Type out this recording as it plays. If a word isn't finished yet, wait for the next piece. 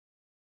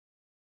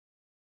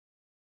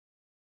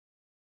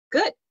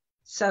Good.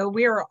 So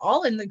we are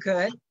all in the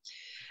good.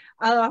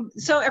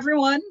 So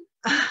everyone,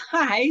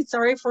 hi,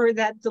 sorry for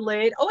that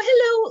delayed. Oh,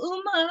 hello,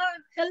 Uma.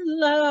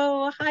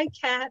 Hello. Hi,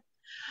 Kat.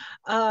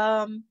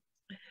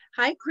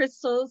 Hi,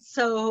 Crystal.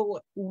 So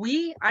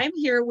I'm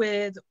here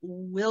with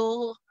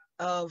Will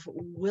of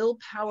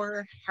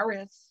WillPower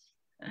Harris.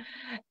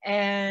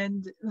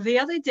 And the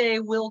other day,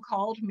 Will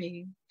called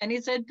me and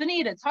he said,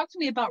 Bonita, talk to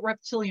me about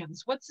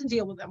reptilians. What's the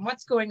deal with them?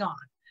 What's going on?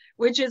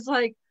 Which is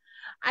like,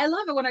 I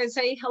love it when I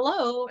say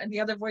hello and the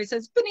other voice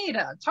says,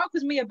 Bonita, talk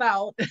with me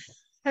about,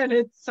 and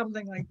it's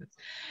something like this.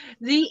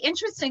 The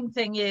interesting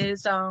thing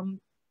is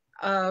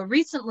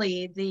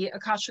recently the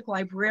Akashic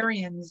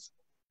librarians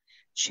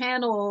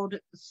channeled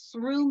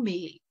through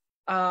me.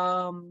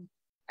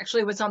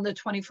 Actually, it was on the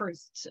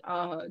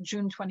 21st,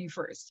 June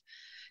 21st.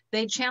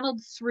 They channeled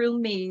through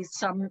me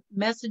some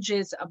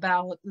messages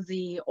about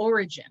the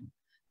origin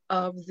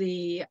of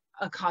the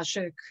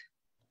Akashic,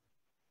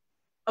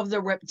 of the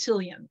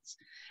reptilians.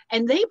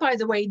 And they, by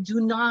the way,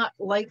 do not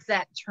like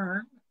that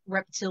term,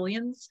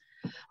 reptilians,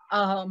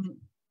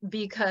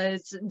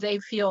 because they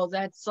feel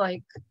that's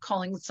like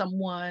calling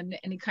someone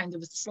any kind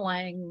of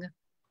slang,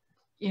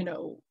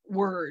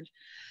 word.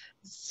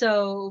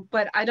 So,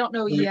 but I don't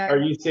know yet. Are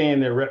you saying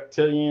that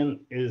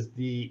reptilian is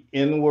the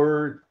N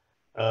word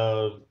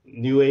of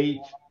New Age?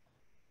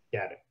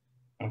 Got it.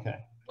 Okay.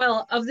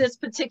 Well, of this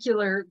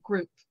particular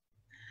group.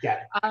 Got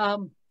it.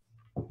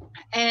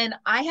 And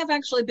I have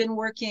actually been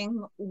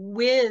working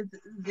with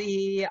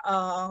the,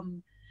 hi,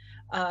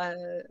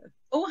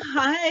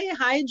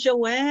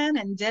 Joanne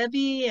and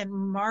Debbie and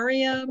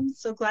Mariam.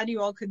 So glad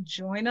you all could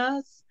join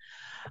us.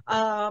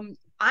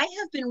 I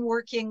have been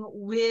working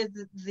with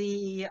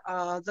the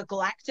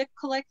Galactic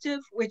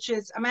Collective, which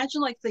is, imagine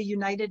like the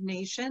United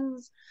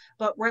Nations,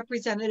 but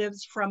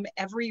representatives from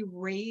every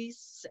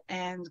race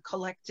and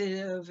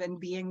collective and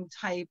being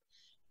type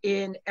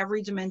in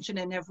every dimension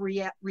and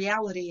every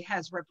reality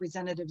has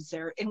representatives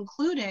there,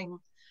 including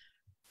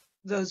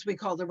those we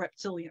call the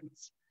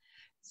reptilians.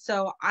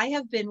 So I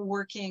have been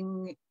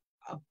working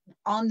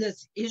on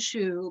this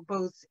issue,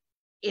 both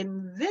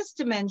in this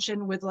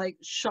dimension with like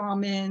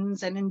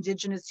shamans and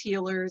indigenous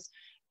healers,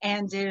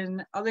 and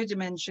in other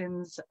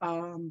dimensions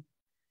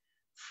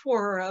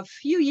for a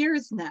few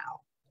years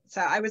now.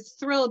 So I was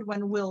thrilled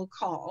when Will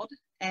called.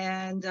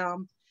 And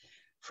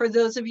for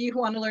those of you who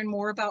want to learn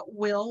more about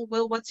Will,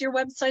 what's your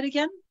website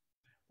again?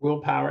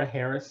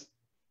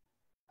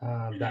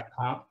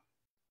 WillPowerHarris.com.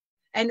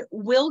 And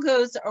Will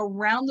goes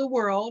around the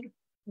world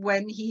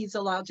when he's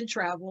allowed to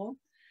travel,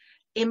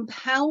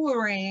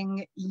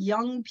 empowering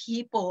young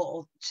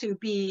people to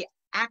be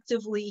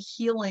actively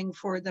healing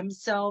for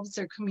themselves,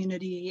 their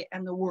community,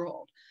 and the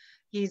world.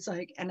 He's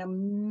like an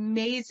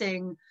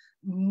amazing,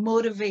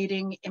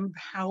 motivating,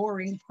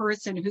 empowering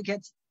person who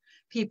gets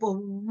people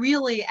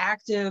really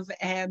active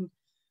and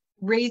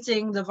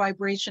raising the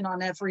vibration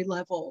on every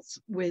levels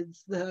with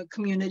the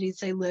communities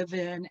they live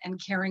in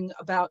and caring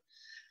about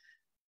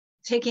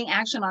taking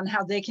action on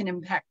how they can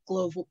impact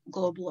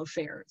global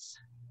affairs.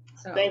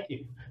 So. Thank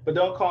you. But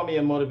don't call me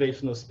a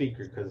motivational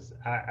speaker, because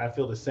I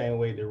feel the same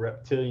way the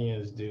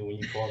reptilians do when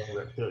you call them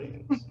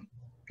reptilians.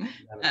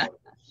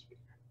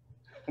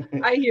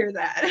 I hear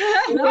that.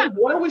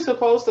 What are we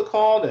supposed to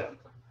call them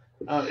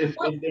if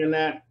they're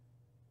not?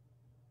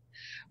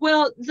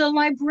 Well, the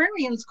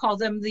librarians call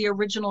them the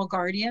original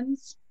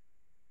guardians.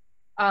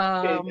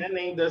 Okay, that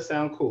name does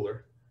sound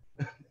cooler.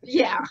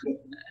 Yeah.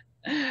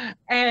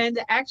 And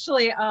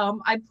actually,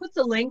 I put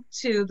the link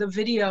to the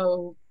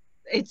video.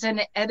 It's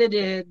an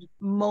edited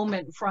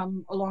moment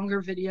from a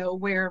longer video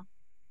where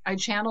I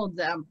channeled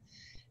them.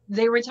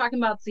 They were talking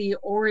about the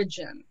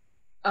origin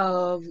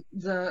of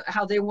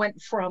how they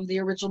went from the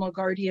original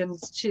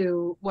guardians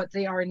to what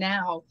they are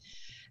now.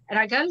 And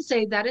I gotta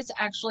say, that is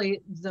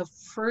actually the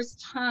first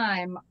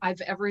time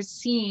I've ever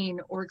seen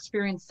or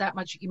experienced that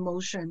much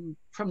emotion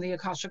from the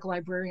Akashic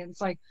librarians.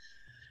 Like,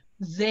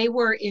 they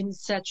were in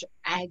such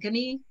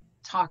agony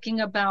talking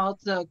about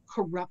the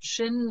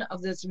corruption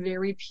of this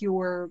very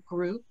pure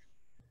group,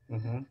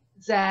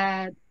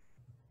 that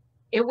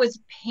it was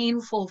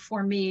painful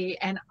for me.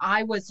 And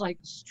I was like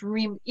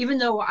even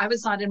though I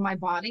was not in my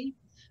body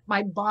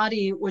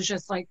was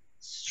just like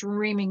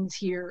streaming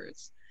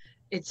tears.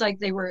 It's like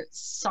they were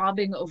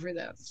sobbing over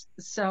this.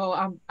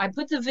 So I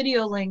put the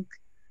video link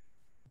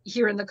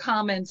here in the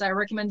comments. I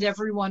recommend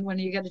everyone, when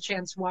you get a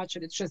chance, watch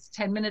it. It's just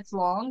 10 minutes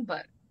long,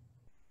 but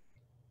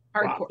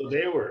hardcore. Wow, so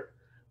they were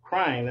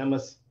crying. That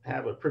must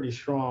have a pretty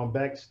strong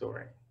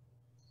backstory.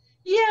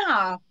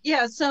 Yeah.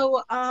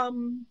 So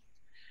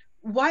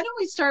why don't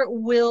we start,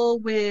 Will,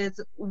 with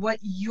what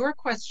your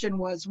question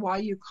was, why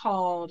you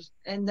called,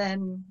 and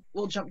then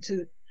we'll jump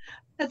to,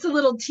 that's a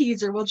little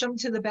teaser. We'll jump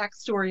to the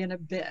backstory in a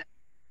bit.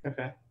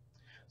 Okay.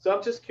 So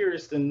I'm just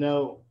curious to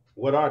know,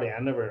 what are they? I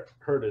never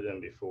heard of them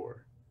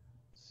before.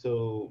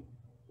 So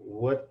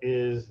what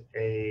is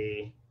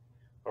a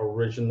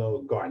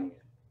original guardian?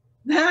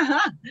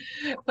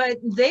 But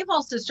they've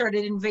also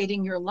started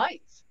invading your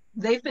life.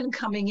 They've been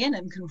coming in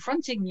and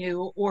confronting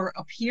you or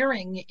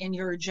appearing in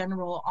your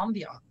general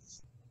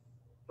ambiance.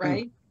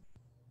 right?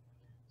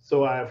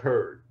 So I've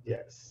heard,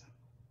 yes.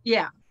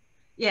 Yeah,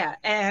 yeah.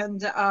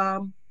 And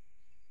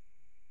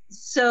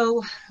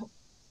so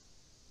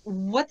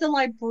what the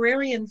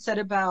librarian said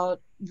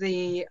about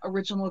the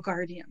original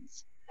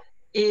guardians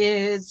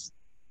is,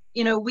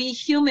 you know, we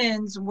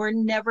humans were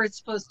never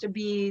supposed to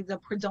be the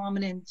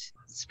predominant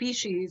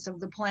species of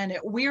the planet.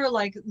 We're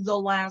like the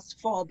last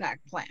fallback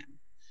plan.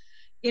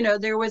 You know,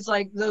 there was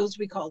like those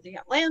we call the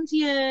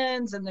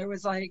Atlanteans, and there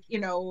was like, you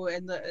know,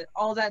 and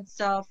all that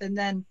stuff. And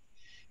then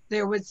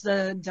there was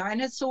the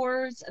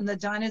dinosaurs, and the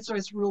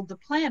dinosaurs ruled the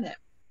planet.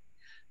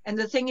 And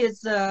the thing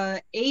is,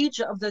 the age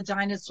of the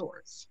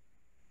dinosaurs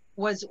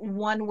was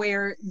one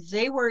where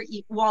they were,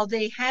 while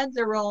they had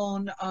their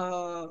own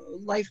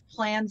life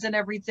plans and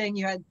everything,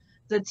 you had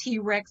the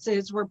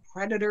T-Rexes were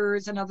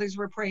predators and others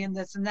were prey and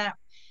this and that.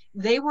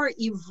 They were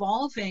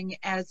evolving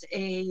as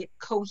a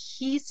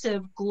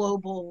cohesive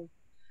global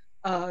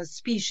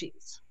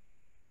species.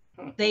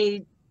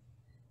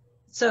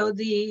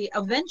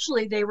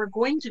 Eventually they were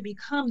going to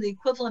become the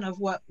equivalent of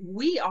what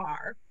we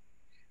are,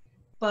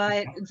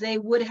 but they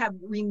would have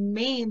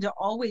remained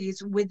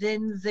always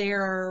within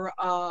their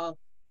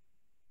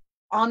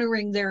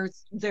honoring their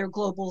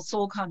global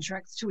soul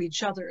contracts to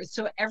each other.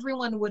 So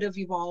everyone would have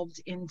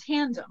evolved in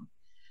tandem.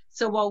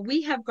 So while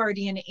we have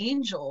guardian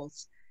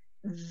angels,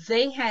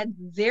 they had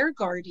their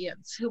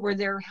guardians who were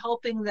there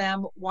helping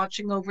them,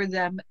 watching over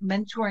them,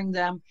 mentoring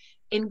them,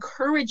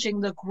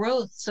 encouraging the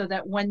growth, so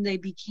that when they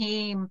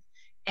became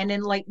an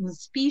enlightened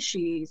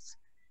species,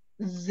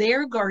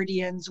 their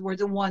guardians were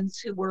the ones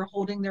who were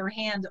holding their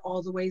hand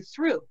all the way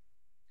through.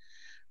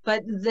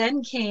 But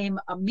then came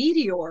a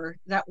meteor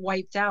that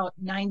wiped out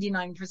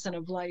 99%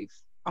 of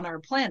life on our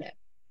planet.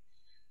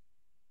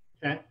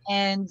 Okay.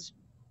 And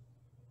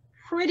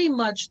pretty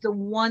much the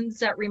ones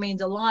that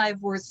remained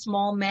alive were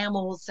small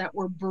mammals that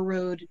were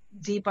burrowed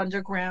deep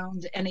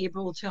underground and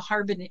able to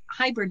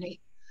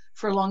hibernate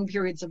for long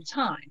periods of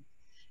time.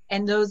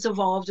 And those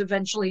evolved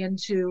eventually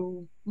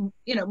into,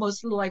 you know,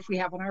 most of the life we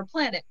have on our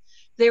planet.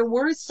 There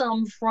were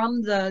some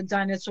from the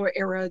dinosaur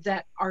era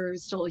that are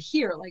still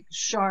here, like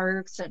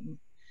sharks and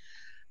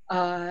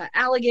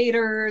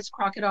alligators,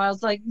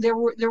 crocodiles. Like there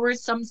were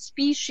some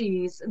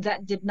species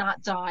that did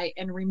not die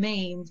and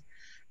remained.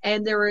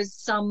 And there is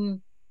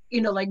some,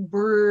 you know, like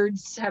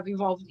birds have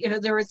evolved. You know,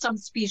 there are some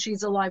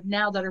species alive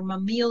now that are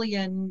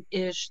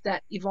mammalian-ish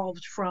that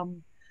evolved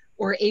from,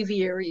 or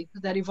aviary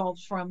that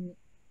evolved from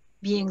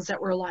beings that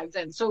were alive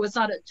then. So it was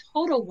not a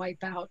total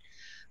wipeout,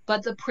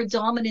 but the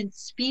predominant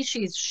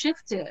species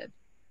shifted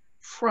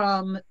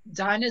from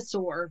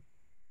dinosaur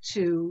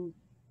to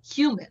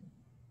human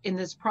in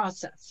this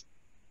process.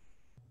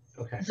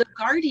 Okay. The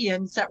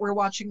guardians that were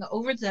watching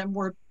over them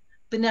were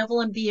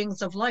benevolent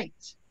beings of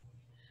light.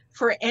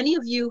 For any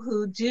of you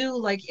who do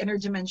like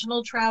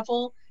interdimensional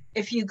travel,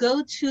 if you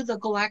go to the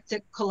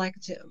Galactic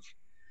Collective,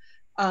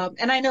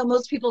 and I know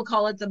most people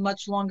call it the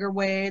much longer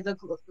way,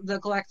 the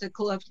Galactic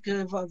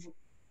Collective of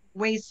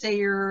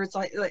Waysayers,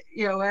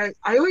 you know,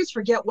 I always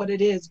forget what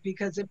it is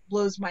because it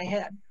blows my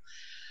head.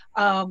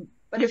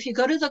 But if you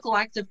go to the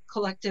Galactic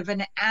Collective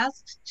and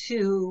ask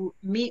to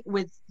meet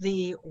with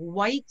the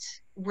white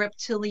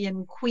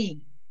reptilian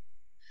queen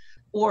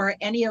or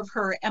any of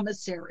her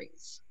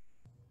emissaries,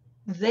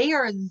 they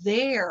are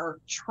there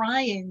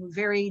trying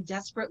very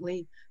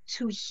desperately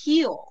to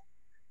heal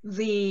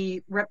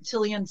the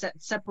reptilians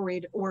that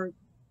separate, or,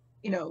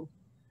 you know,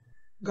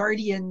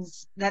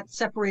 guardians that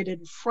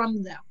separated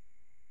from them.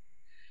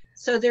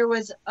 So there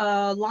was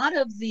a lot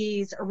of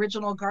these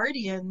original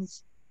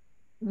guardians,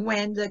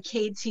 when the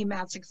KT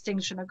mass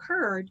extinction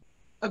occurred,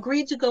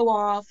 agreed to go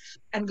off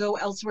and go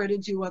elsewhere to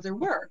do other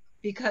work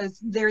because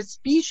their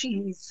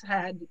species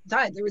had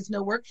died. There was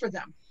no work for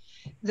them.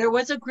 There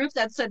was a group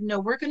that said, no,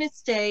 we're going to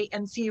stay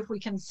and see if we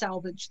can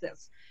salvage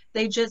this.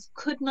 They just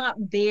could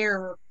not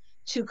bear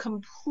to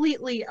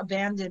completely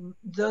abandon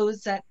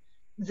those that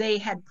they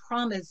had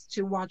promised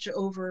to watch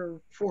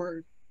over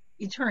for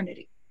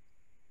eternity,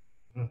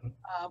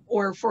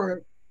 or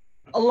for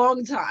a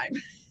long time.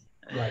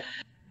 Right.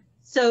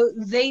 So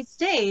they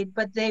stayed,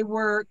 but they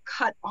were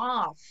cut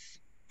off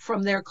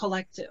from their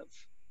collective.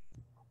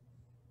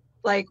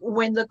 Like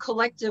when the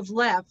collective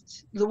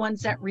left, the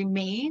ones that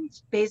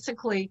remained,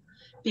 basically,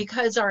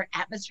 because our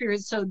atmosphere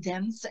is so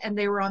dense and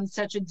they were on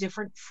such a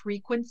different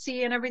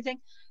frequency and everything,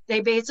 they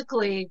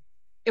basically,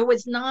 it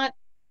was not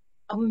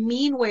a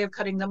mean way of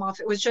cutting them off.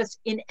 It was just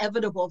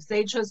inevitable. If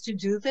they chose to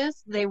do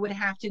this, they would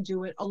have to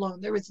do it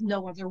alone. There was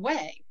no other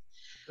way.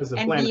 Because the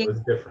planet was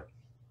different.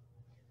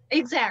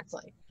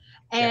 Exactly.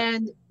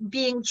 And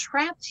being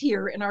trapped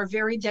here in our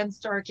very dense,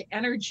 dark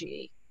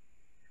energy,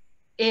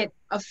 it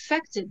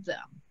affected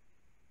them.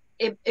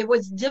 It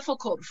was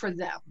difficult for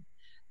them.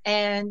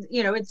 And,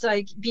 you know, it's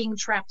like being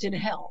trapped in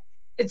hell.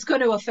 It's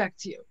going to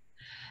affect you.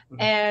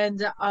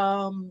 And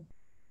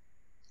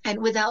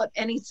without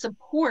any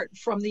support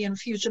from the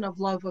infusion of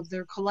love of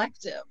their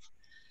collective.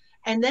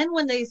 And then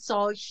when they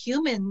saw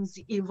humans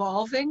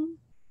evolving,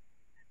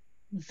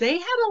 they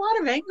had a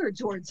lot of anger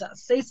towards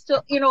us. They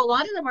still, you know, a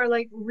lot of them are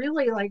like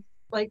really like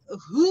Like,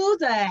 who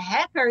the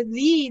heck are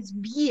these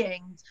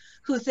beings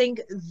who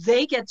think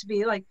they get to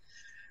be like,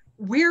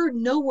 we're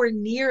nowhere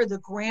near the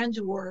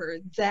grandeur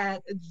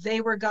that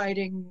they were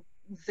guiding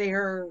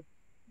their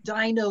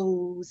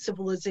dino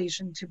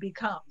civilization to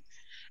become.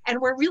 And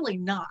we're really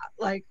not.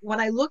 Like, when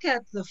I look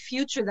at the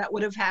future that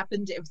would have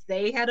happened if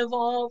they had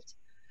evolved,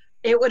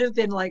 it would have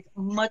been like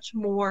much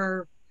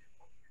more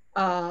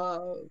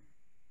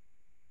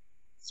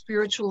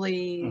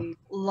spiritually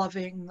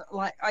loving.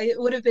 Like, it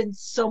would have been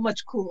so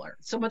much cooler,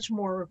 so much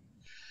more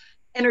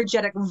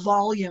energetic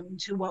volume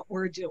to what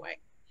we're doing.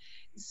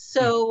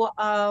 So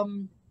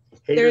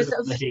there's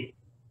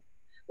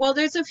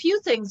a few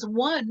things.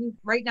 One,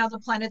 right now the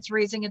planet's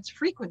raising its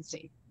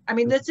frequency. I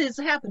mean, this is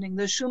happening.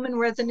 The Schumann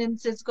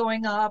resonance is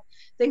going up.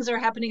 Things are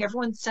happening.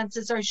 Everyone's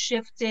senses are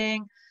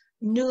shifting.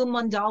 New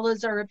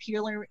mandalas are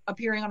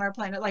appearing on our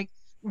planet. Like,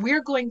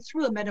 we're going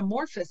through a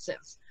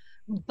metamorphosis.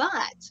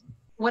 But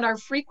when our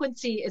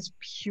frequency is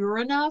pure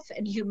enough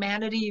and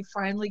humanity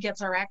finally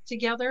gets our act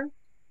together,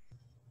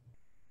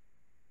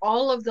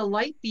 all of the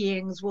light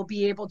beings will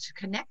be able to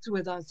connect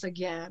with us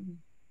again.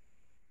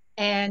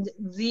 And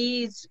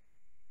these,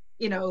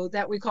 you know,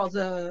 that we call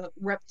the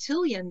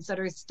reptilians that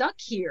are stuck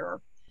here,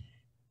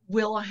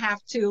 will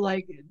have to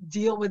like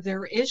deal with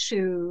their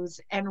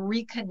issues and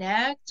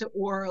reconnect,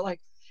 or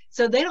like,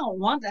 so they don't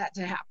want that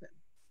to happen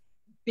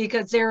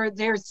because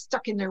they're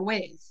stuck in their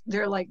ways.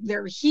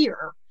 They're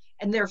here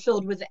and they're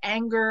filled with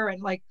anger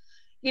and like,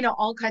 you know,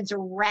 all kinds of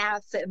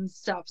wrath and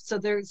stuff. So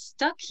they're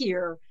stuck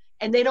here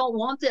and they don't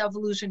want the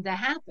evolution to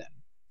happen.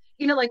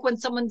 You know, like when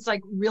someone's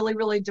like really,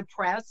 really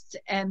depressed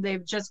and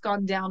they've just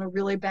gone down a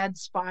really bad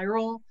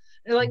spiral,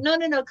 they're like, no,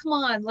 come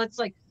on, let's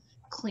like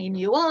clean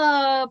you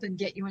up and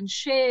get you in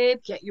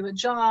shape, get you a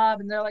job.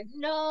 And they're like,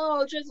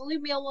 no, just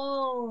leave me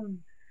alone.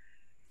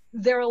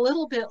 They're a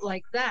little bit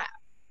like that.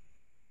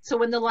 So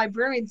when the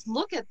librarians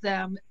look at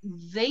them,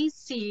 they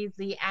see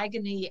the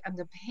agony and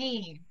the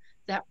pain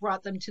that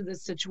brought them to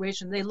this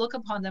situation. They look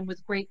upon them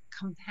with great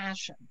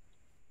compassion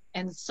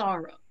and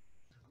sorrow.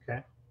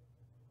 Okay.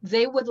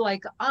 They would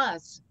like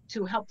us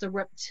to help the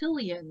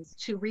reptilians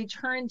to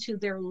return to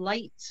their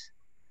light,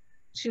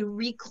 to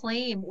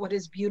reclaim what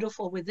is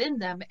beautiful within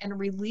them and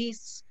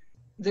release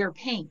their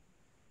pain.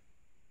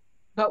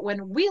 But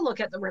when we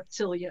look at the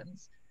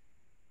reptilians,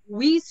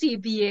 we see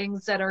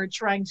beings that are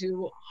trying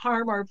to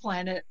harm our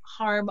planet,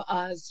 harm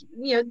us,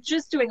 you know,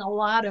 just doing a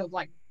lot of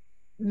like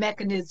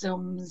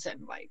mechanisms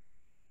and like,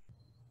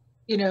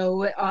 you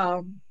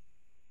know,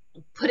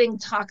 putting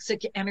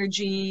toxic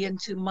energy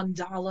into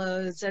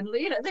mandalas, and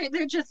you know,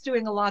 they're just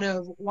doing a lot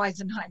of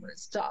Weisenheimer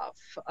stuff,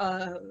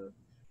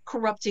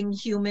 corrupting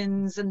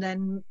humans and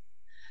then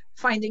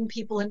finding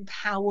people in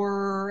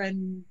power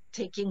and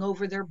taking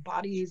over their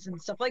bodies and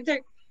stuff. Like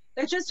they're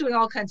just doing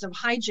all kinds of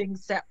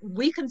hijinks that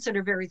we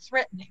consider very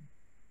threatening.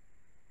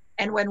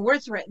 And when we're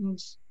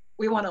threatened,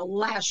 we want to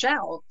lash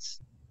out,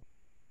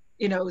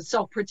 you know,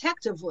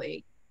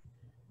 self-protectively.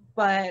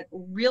 But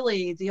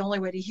really, the only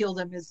way to heal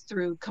them is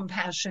through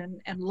compassion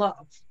and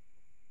love.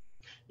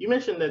 You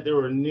mentioned that there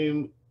were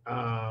new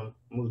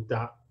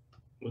mandalas.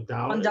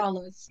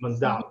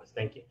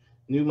 Thank you.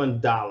 New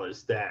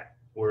mandalas that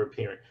were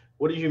appearing.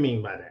 What did you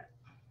mean by that?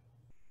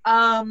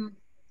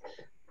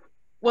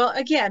 Well,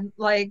 again,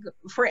 like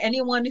for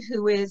anyone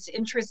who is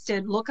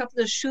interested, look up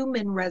the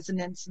Schumann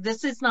resonance.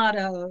 This is not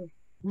a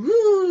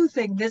woo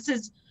thing. This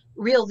is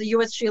real. The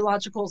U.S.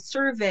 Geological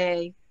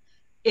Survey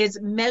is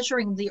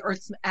measuring the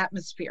Earth's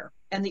atmosphere,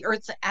 and the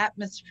Earth's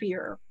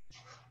atmosphere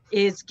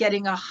is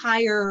getting a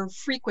higher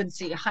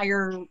frequency,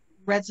 higher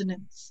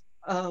resonance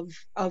of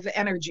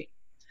energy.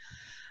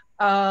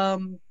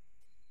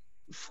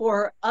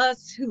 For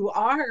us who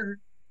are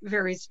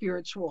very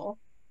spiritual,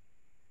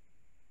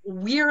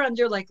 we're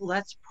under like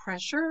less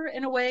pressure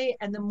in a way,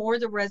 and the more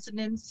the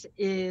resonance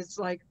is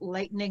like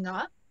lightening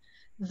up,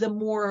 the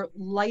more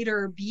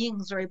lighter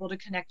beings are able to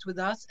connect with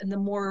us, and the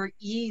more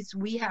ease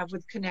we have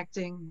with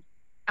connecting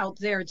out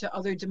there to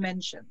other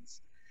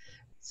dimensions.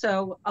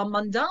 So a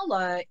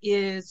mandala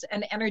is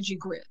an energy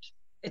grid.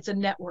 It's a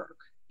network.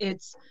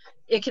 It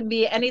can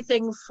be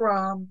anything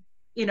from,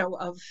 you know,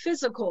 a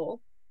physical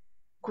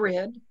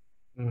grid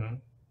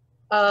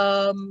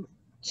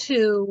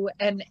to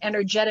an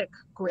energetic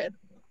grid.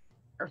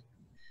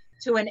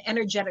 To an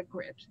energetic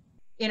grid.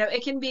 You know,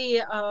 it can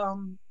be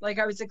like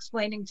I was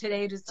explaining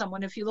today to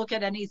someone, if you look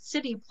at any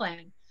city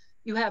plan,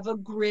 you have a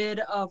grid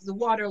of the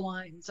water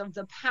lines, of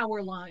the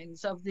power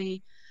lines, of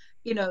the,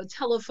 you know,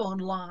 telephone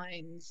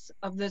lines,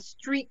 of the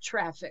street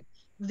traffic.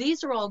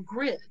 These are all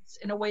grids.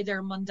 In a way,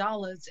 they're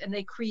mandalas, and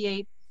they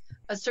create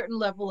a certain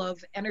level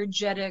of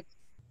energetic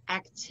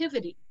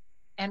activity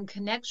and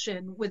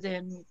connection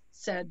within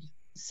said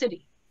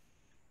city.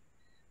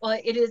 Well,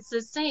 it is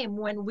the same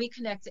when we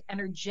connect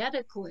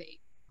energetically.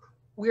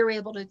 We're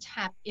able to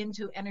tap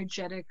into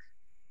energetic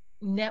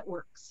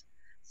networks,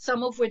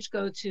 some of which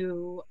go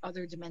to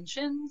other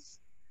dimensions,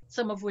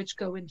 some of which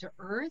go into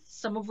Earth,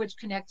 some of which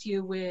connect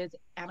you with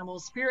animal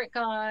spirit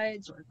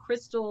guides or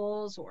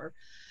crystals or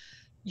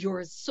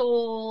your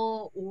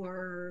soul,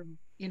 or,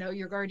 you know,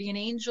 your guardian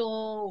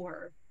angel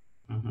or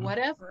Mm-hmm.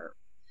 whatever.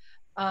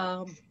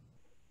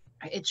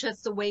 It's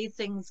just the way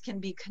things can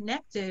be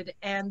connected,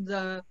 and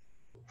the,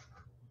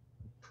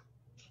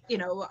 you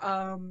know,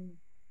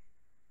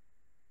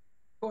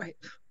 boy,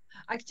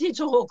 I could teach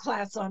a whole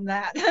class on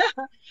that.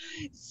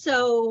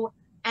 So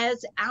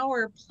as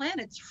our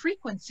planet's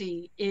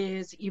frequency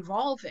is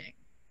evolving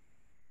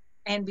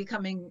and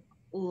becoming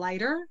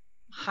lighter,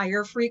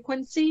 higher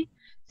frequency,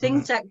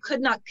 things Mm-hmm. that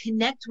could not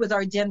connect with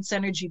our dense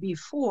energy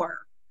before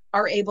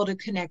are able to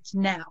connect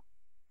now.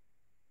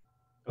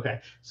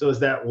 Okay, so is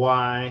that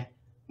why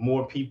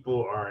more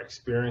people are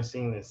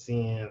experiencing and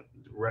seeing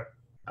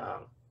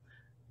um,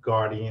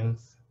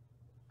 guardians,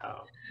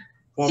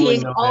 formerly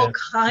Seeing known all as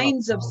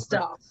kinds of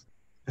stuff.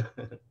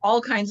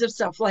 All kinds of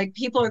stuff. Like,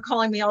 people are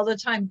calling me all the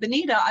time,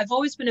 Bonita, I've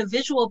always been a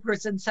visual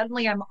person.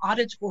 Suddenly I'm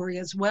auditory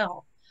as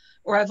well.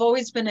 Or I've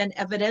always been an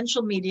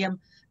evidential medium,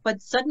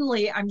 but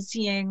suddenly I'm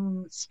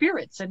seeing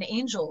spirits and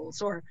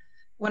angels. Or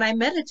when I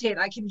meditate,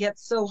 I can get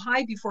so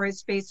high before I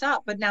space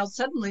out, but now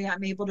suddenly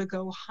I'm able to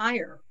go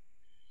higher.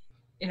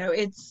 You know,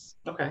 it's,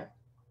 Okay.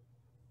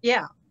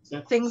 yeah,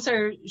 things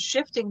are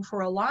shifting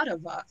for a lot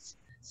of us.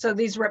 So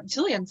these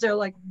reptilians, they're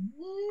like,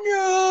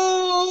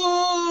 no,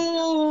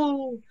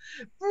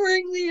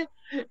 bring the,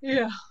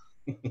 yeah,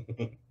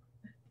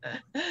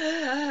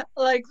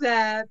 like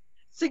that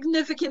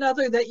significant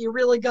other that you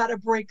really got to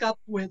break up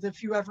with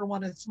if you ever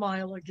want to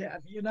smile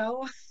again, you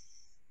know?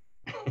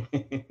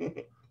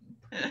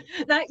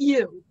 Not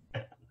you,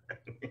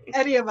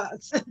 any of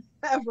us,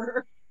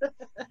 ever.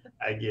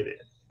 I get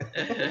it.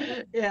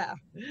 Yeah,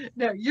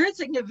 no, your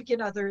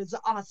significant other is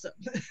awesome.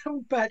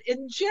 But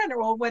in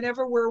general,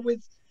 whenever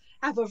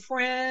have a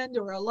friend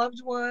or a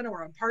loved one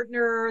or a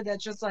partner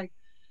that's just like,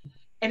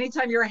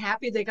 anytime you're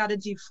happy, they got to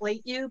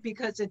deflate you,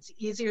 because it's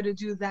easier to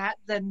do that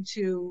than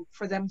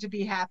for them to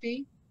be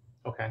happy.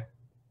 Okay.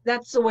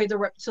 That's the way the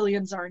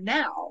reptilians are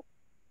now.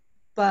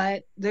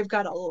 But they've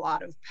got a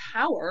lot of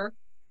power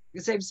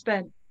because they've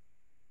spent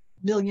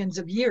millions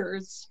of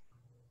years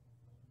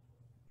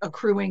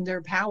accruing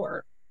their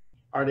power.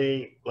 Are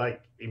they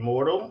like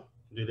immortal?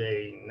 Do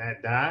they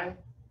not die?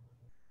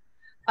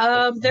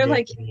 They're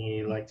like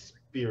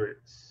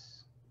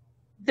spirits.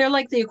 They're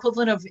like the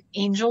equivalent of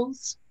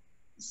angels.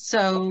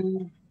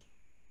 So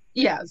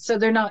yeah, so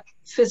they're not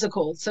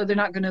physical, so they're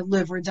not going to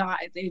live or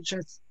die. They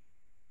just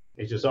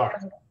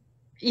are.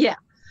 Yeah.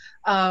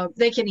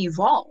 They can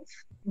evolve,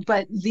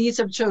 but these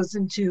have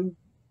chosen to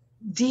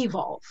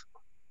devolve.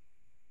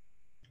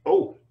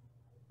 Oh.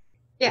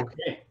 Yeah.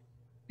 Okay.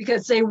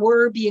 Because they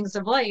were beings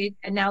of light,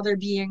 and now they're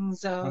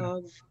beings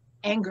of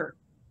anger.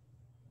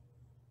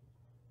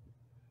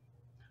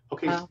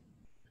 Okay.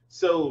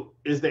 So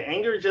is the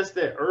anger just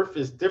that Earth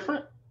is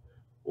different,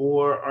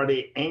 or are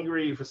they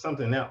angry for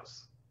something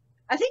else?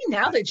 I think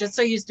now they're just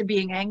so used to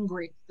being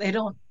angry, they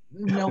don't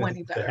know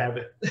any better. The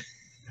habit.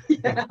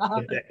 Yeah.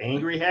 The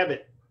angry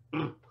habit.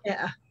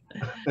 Yeah.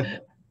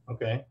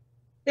 Okay.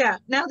 Yeah.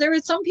 Now, there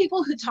are some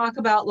people who talk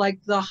about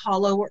like the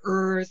hollow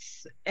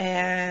earth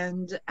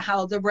and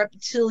how the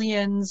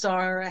reptilians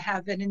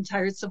have an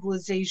entire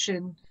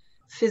civilization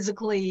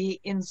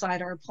physically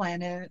inside our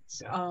planet.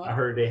 Yeah. I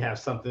heard they have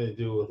something to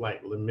do with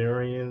like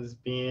Lemurians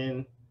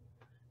being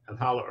on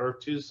hollow earth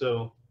too.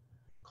 So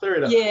clear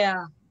it up.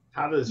 Yeah.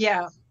 How does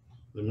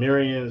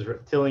Lemurians,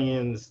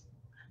 reptilians,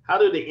 how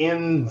do the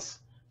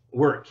ends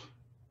work?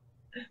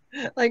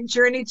 Like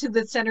Journey to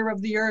the Center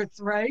of the Earth,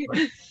 right?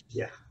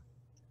 Yeah.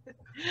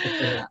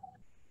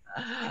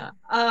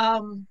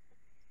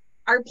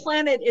 Our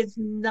planet is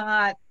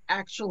not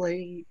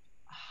actually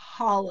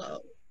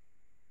hollow.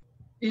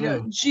 You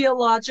know,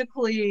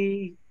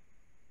 geologically,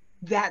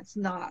 that's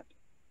not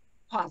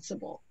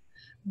possible.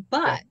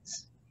 But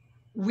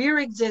we're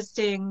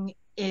existing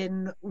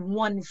in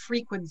one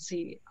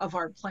frequency of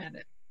our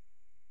planet.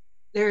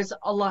 There's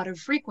a lot of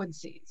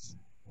frequencies.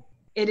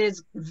 It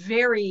is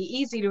very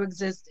easy to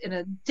exist in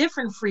a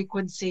different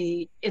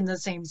frequency in the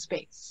same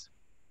space.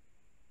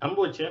 I'm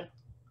with you.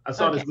 I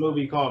saw this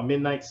movie called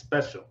Midnight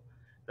Special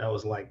that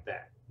was like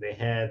that. They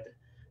had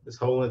this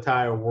whole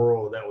entire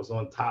world that was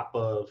on top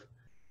of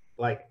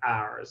like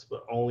ours,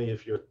 but only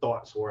if your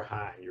thoughts were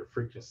high, your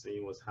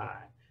frequency was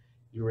high,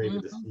 you were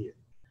able to see it.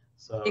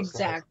 So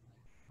exactly.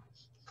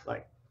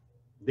 Like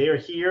they're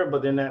here,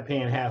 but they're not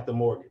paying half the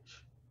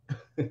mortgage.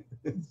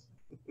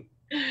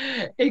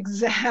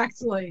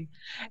 Exactly.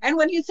 And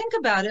when you think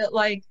about it,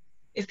 like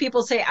if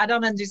people say, I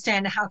don't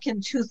understand, how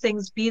can two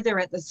things be there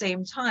at the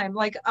same time?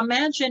 Like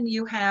imagine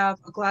you have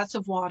a glass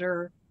of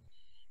water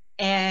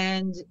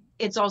and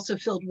it's also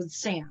filled with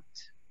sand.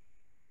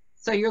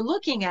 So you're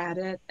looking at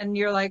it and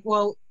you're like,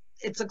 well,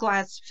 it's a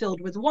glass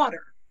filled with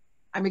water.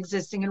 I'm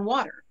existing in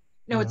water.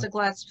 No, it's a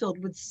glass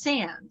filled with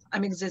sand.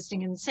 I'm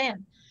existing in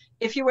sand.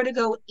 If you were to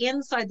go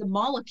inside the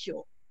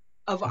molecule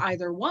of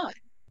either one,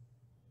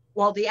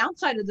 while the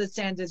outside of the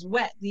sand is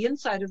wet, the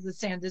inside of the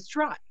sand is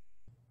dry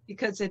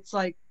because it's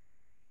like,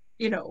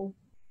 you know,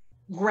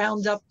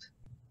 ground up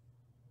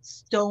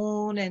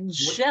stone and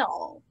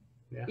shell.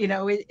 Yeah. You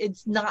know,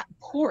 it's not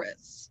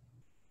porous.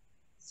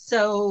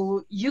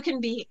 So you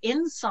can be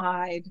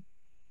inside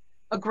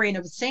a grain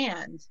of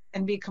sand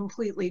and be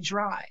completely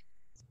dry.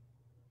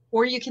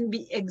 Or you can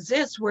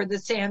exist where the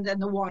sand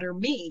and the water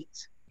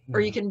meet, or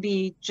you can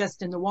be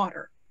just in the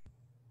water.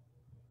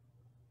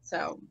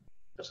 So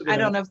I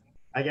don't know.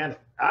 I got it.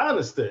 I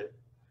understood.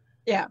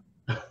 Yeah.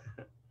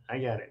 I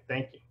got it.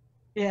 Thank you.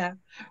 Yeah.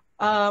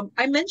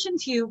 I mentioned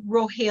to you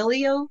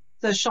Rogelio,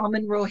 the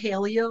shaman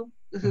Rogelio,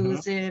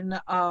 who's in,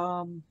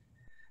 I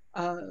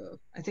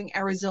think,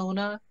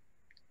 Arizona.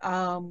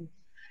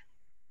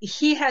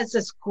 He has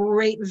this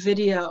great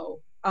video.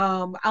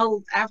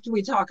 After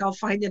we talk, I'll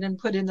find it and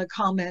put in the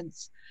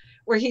comments,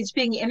 where he's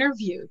being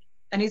interviewed.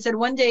 And he said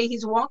one day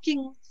he's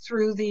walking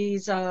through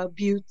these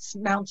buttes,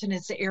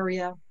 mountainous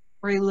area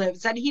where he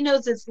lives, and he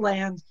knows this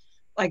land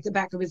like the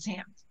back of his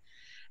hand.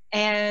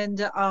 And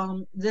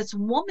this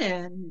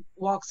woman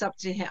walks up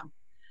to him,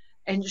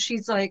 and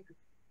she's like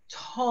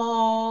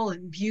tall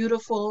and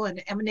beautiful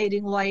and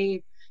emanating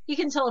light. You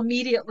can tell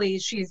immediately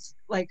she's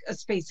like a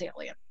space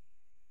alien.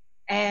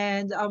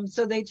 And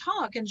so they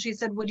talk, and she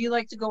said, would you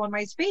like to go on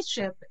my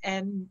spaceship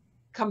and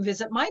come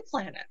visit my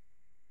planet?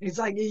 He's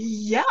like,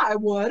 yeah, I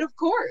would, of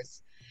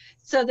course.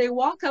 So they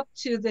walk up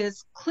to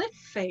this cliff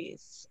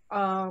face,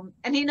 and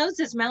he knows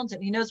this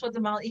mountain. He knows what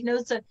the mountain, he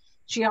knows the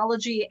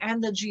geology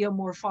and the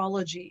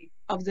geomorphology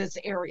of this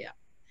area.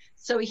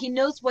 So he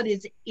knows what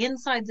is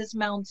inside this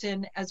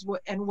mountain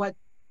and what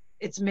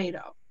it's made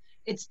of.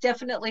 It's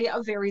definitely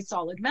a very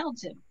solid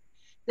mountain.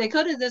 They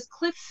go to this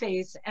cliff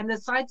face, and the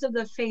sides of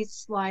the face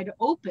slide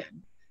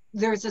open.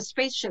 There's a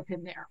spaceship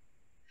in there.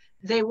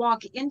 They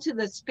walk into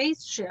the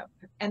spaceship,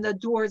 and the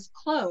doors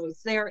close.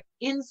 They're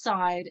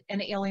inside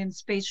an alien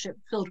spaceship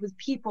filled with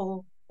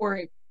people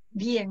or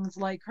beings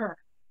like her.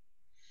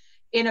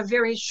 In a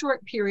very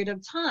short period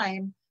of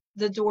time,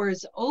 the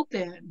doors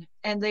open,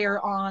 and they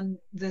are on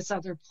this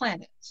other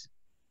planet.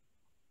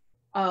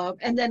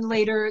 And then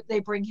later they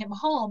bring him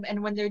home,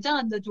 and when they're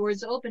done, the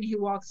doors open, he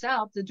walks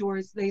out, the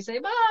doors, they say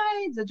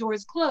bye, the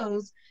doors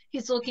close,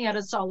 he's looking at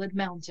a solid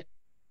mountain.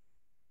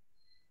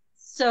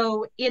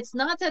 So it's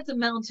not that the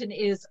mountain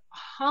is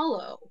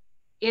hollow,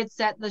 it's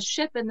that the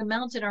ship and the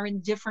mountain are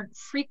in different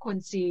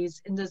frequencies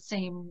in the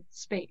same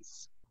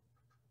space.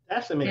 That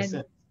actually makes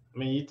sense. I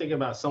mean, you think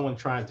about someone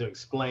trying to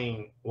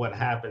explain what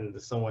happened to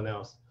someone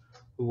else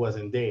who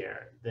wasn't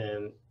there,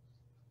 then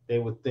they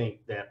would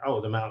think that,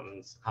 oh, the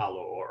mountain's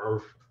hollow or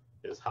Earth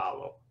is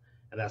hollow,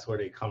 and that's where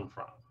they come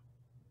from.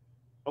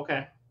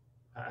 Okay.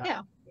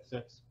 Yeah. Makes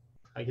sense.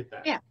 I get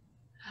that. Yeah.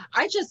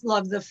 I just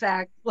love the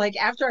fact, like,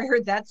 after I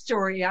heard that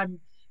story, I'm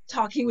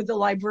talking with the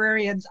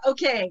librarians.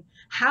 Okay,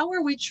 how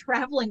are we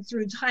traveling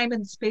through time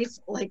and space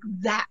like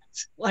that?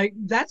 Like,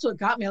 that's what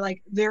got me.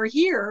 Like, they're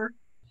here,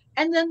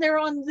 and then they're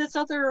on this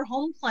other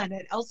home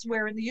planet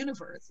elsewhere in the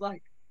universe.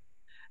 Like,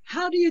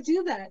 how do you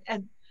do that?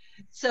 And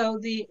so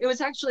it was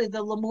actually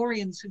the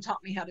Lemurians who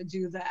taught me how to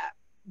do that,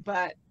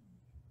 but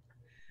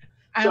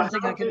I don't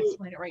think I can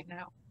explain it right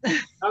now.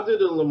 How do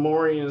the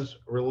Lemurians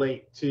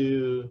relate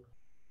to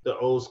the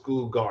old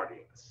school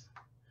Guardians?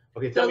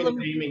 Okay, tell me the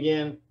name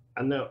again.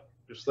 I know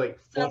it's like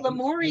the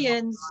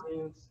Lemurians.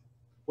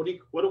 What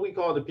do we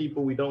call the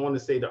people we don't want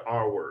to say the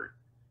R word?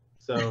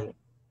 So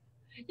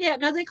yeah,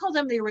 no, they call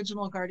them the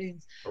original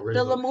Guardians.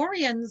 The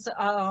Lemurians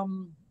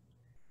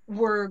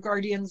were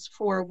guardians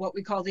for what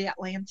we call the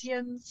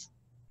Atlanteans.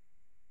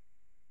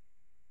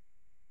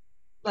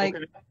 Like,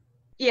 okay.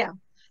 Yeah.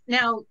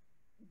 Now,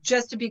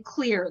 just to be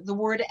clear, the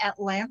word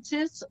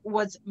Atlantis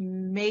was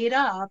made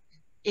up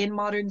in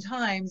modern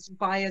times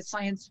by a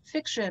science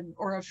fiction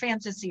or a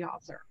fantasy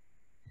author.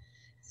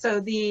 So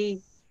the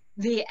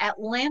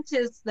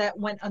Atlantis that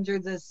went under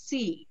the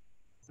sea,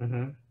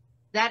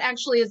 that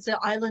actually is the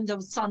island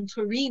of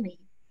Santorini,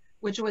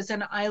 which was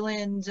an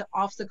island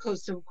off the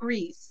coast of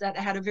Greece that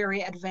had a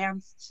very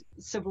advanced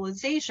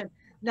civilization.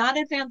 Not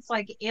advanced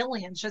like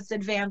aliens, just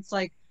advanced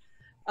like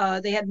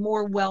they had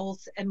more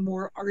wealth and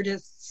more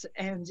artists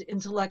and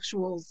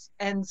intellectuals.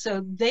 And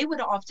so they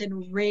would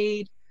often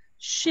raid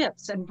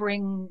ships and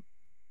bring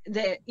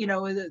the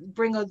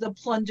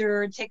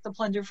plunder, take the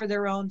plunder for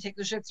their own, take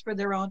the ships for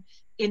their own,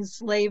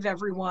 enslave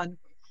everyone.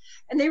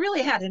 And they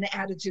really had an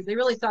attitude. They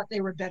really thought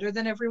they were better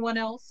than everyone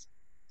else.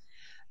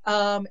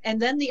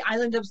 And then the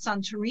island of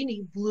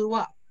Santorini blew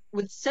up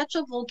with such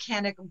a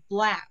volcanic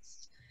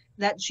blast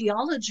that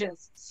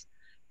geologists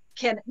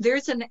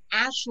there's an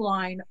ash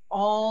line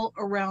all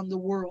around the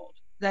world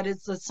that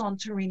is the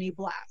Santorini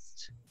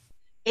blast.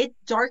 It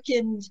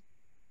darkened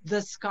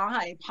the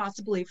sky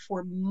possibly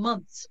for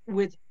months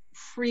with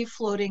free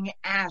floating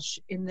ash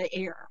in the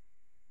air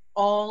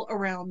all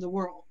around the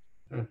world.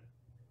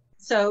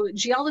 So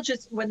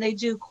geologists, when they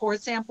do core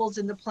samples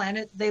in the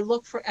planet, they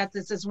look at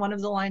this as one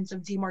of the lines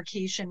of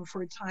demarcation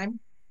for a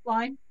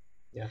timeline.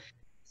 Yeah.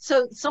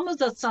 So some of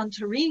the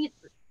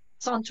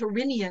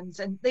Santorinians,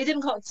 and they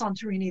didn't call it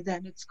Santorini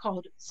then, it's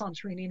called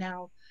Santorini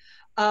now,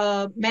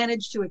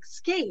 managed to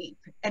escape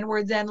and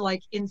were then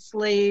like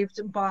enslaved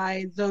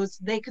by those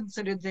they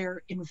considered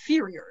their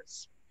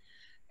inferiors.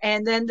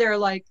 And then they're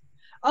like,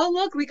 oh,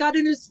 look, we got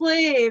a new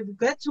slave,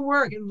 get to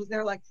work. And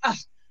they're like,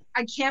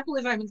 I can't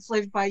believe I'm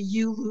enslaved by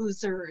you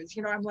losers.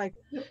 You know, I'm like,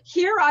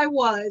 here I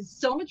was,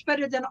 so much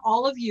better than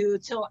all of you,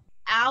 till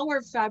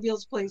our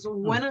fabulous place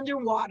went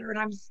underwater, and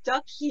I'm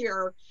stuck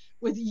here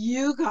with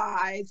you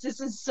guys.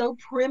 This is so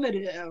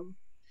primitive.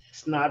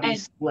 Snobby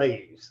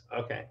slaves.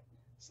 Okay.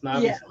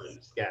 Snobby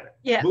slaves. Got it.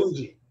 Yes.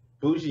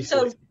 Bougie so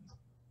slaves.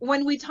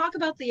 When we talk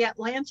about the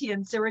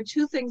Atlanteans, there are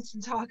two things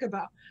to talk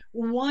about.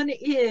 One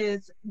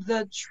is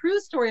the true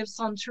story of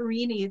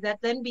Santorini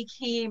that then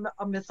became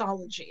a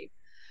mythology,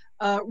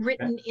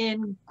 written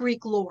in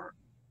Greek lore.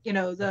 You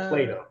know, the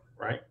Plato,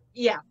 right?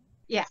 Yeah.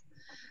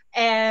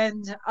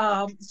 And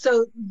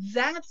so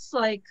that's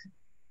like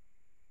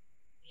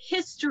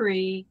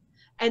history.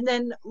 And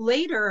then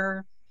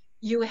later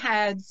you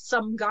had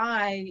some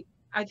guy,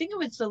 I think it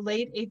was the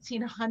late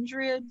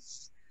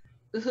 1800s,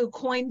 who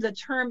coined the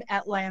term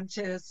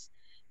Atlantis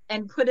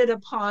and put it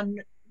upon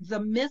the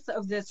myth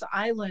of this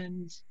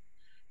island.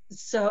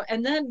 So,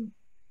 and then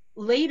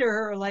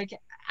later, like,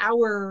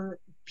 our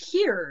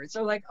peers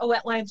are like, oh,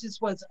 Atlantis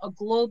was a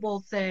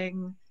global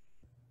thing.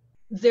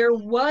 There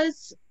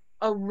was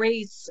a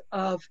race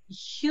of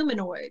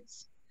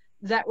humanoids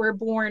that were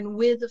born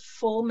with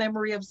full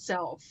memory of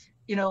self,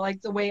 you know,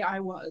 like the way I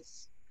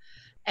was,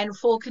 and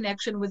full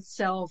connection with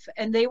self.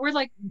 And they were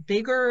like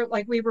bigger,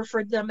 like we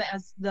referred them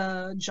as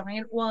the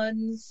giant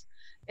ones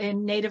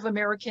in Native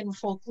American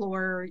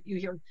folklore. You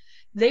hear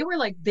they were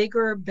like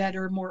bigger,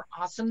 better, more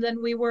awesome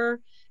than we were.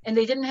 And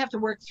they didn't have to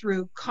work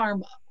through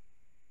karma.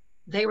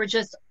 They were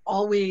just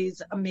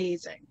always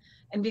amazing.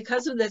 And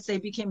because of this, they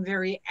became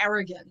very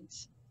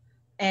arrogant.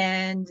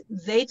 And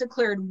they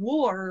declared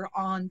war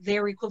on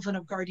their equivalent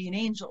of guardian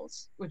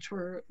angels, which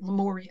were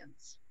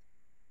Lemurians.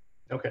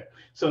 Okay,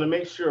 so to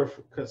make sure,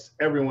 because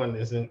everyone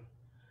isn't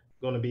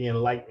going to be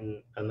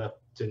enlightened enough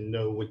to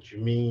know what you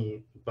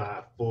mean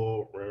by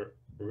full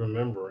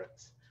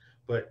remembrance,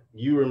 but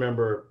you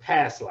remember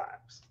past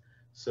lives.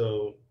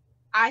 So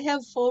I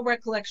have full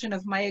recollection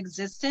of my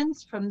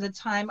existence from the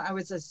time I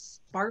was a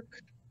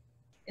spark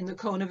in the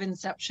cone of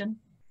inception,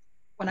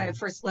 when I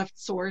first left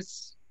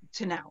Source,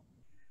 to now.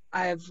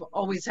 I've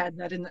always had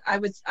that. And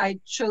I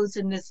chose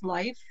in this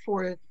life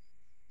for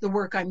the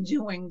work I'm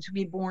doing to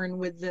be born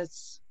with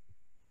this.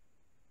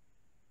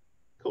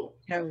 Cool.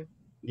 You know,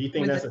 do you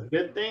think that's a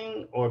good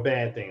thing or a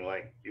bad thing?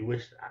 Like, I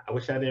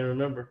wish I didn't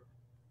remember,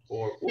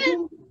 or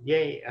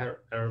yay,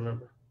 I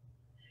remember.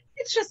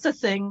 It's just a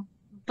thing,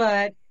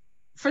 but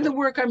for the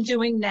work I'm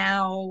doing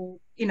now,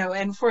 you know,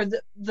 and for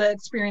the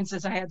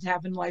experiences I had to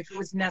have in life, it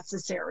was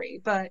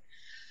necessary. But,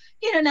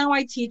 you know, now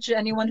I teach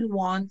anyone who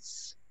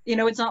wants. You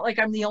know, it's not like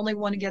I'm the only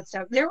one who gets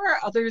out. There are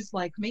others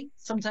like me.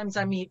 Sometimes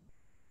I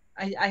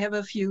have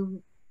a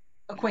few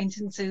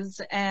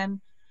acquaintances, and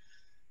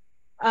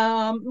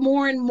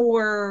more and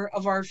more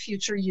of our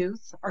future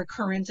youth, our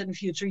current and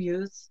future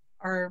youth,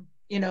 are,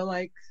 you know,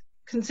 like,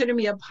 consider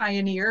me a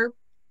pioneer,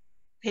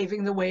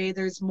 paving the way.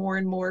 There's more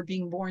and more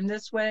being born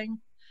this way.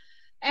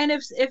 And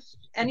if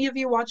any of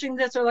you watching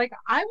this are like,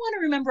 I want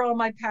to remember all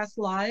my past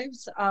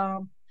lives,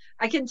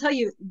 I can tell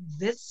you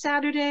this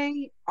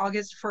Saturday,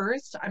 August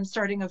 1st, I'm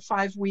starting a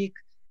 5-week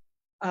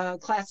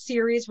class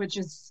series, which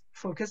is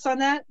focused on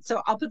that.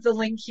 So I'll put the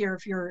link here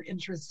if you're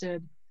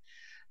interested.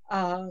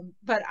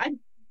 But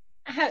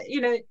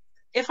you know,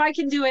 if I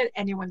can do it,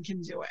 anyone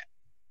can do it.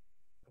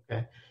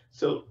 Okay.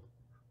 So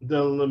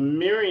the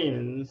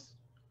Lemurians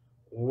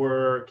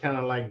were kind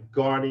of like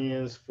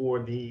guardians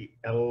for the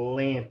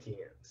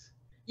Atlanteans.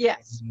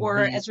 Yes, or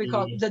as we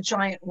call it, the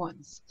giant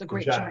ones, the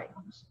great giant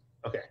ones.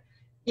 Okay.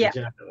 Yeah.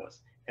 Giant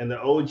ones. And the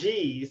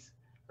OGs,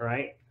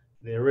 right?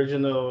 The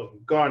original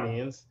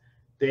guardians,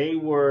 they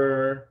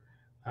were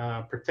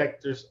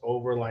protectors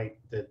over like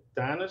the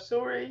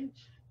dinosaur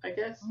age, I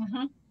guess.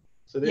 Mm-hmm.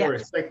 So they were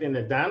expecting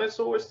the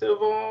dinosaurs to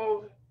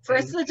evolve.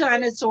 First the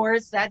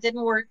dinosaurs, that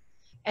didn't work.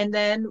 And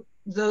then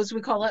those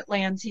we call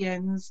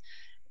Atlanteans,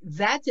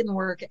 that didn't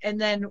work. And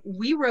then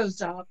we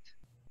rose up,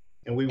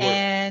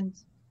 and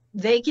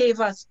they gave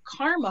us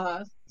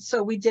karma,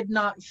 so we did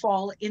not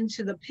fall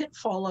into the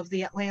pitfall of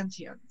the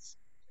Atlanteans.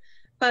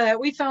 But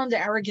we found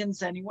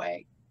arrogance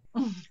anyway.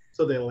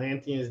 So the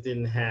Atlanteans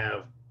didn't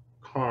have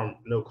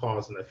no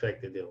cause and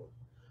effect to deal with.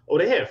 Oh,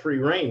 they had free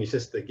range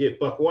just to get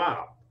buck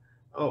wild.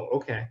 Oh,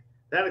 okay.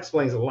 That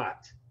explains a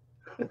lot.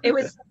 It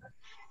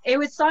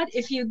was thought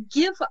if you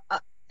give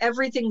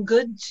everything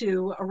good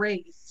to a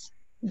race,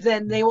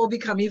 then they will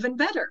become even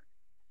better.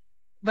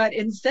 But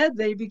instead,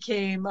 they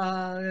became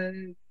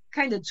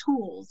kind of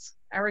tools,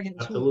 arrogant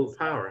tools. Absolute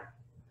power.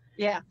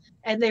 Yeah,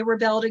 and they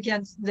rebelled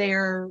against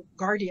their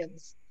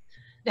guardians.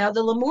 Now,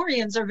 the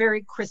Lemurians are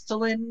very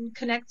crystalline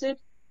connected.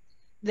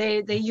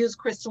 They use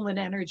crystalline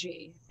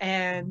energy.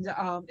 And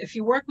if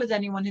you work with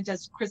anyone who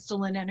does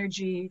crystalline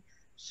energy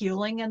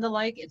healing and the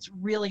like, it's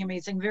really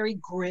amazing. Very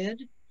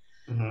grid,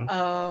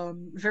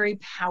 very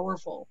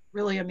powerful,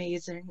 really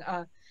amazing.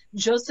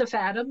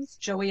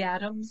 Joey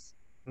Adams,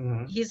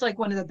 he's like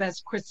one of the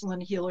best crystalline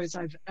healers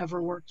I've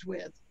ever worked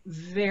with.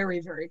 Very,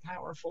 very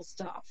powerful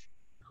stuff.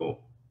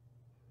 Cool.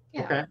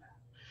 Yeah. Okay.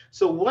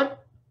 So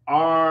what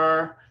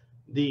are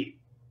the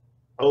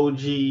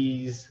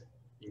OGs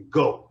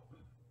go?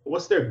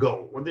 What's their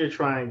goal? What they're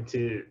trying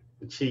to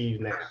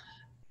achieve now?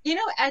 You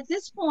know, at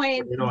this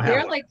point, They don't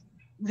have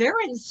they're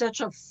in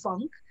such a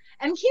funk.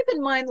 And keep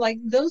in mind, like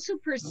those who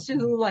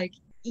pursue like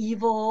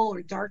evil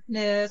or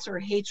darkness or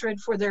hatred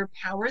for their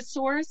power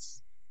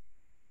source,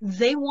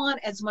 they want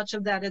as much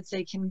of that as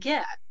they can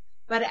get.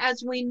 But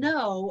as we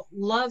know,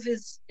 love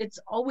it's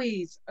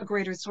always a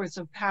greater source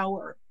of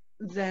power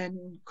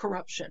than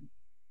corruption.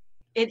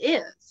 It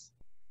is.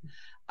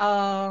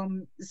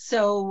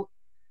 So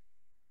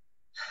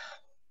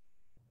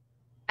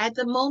at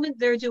the moment,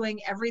 they're doing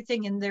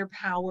everything in their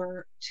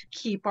power to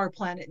keep our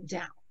planet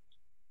down,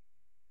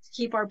 to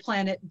keep our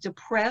planet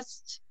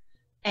depressed,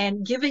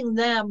 and giving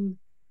them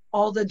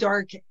all the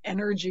dark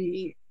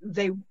energy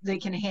they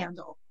can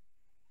handle.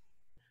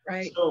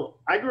 Right? So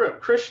I grew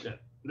up Christian.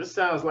 This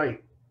sounds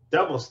like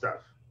devil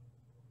stuff.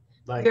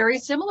 Like, very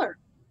similar.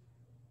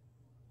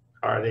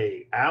 Are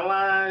they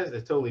allies?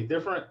 They're totally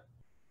different,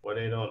 or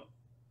they don't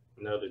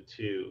know the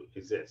two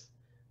exist.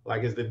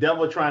 Like, is the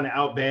devil trying to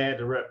outbad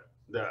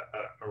the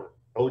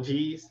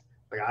OGs?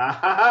 Like,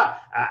 I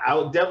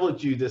out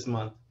deviled you this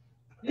month.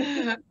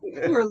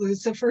 Poor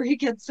Lucifer, he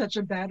gets such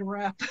a bad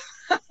rap.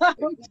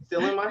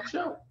 Still in my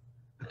show.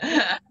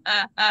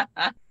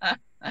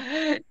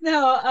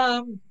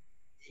 No,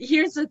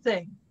 here's the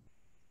thing.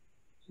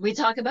 We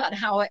talk about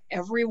how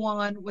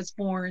everyone was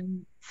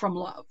born from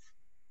love.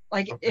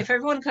 Like, okay, if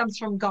everyone comes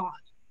from God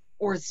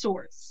or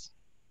source,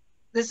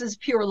 this is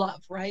pure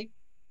love, right?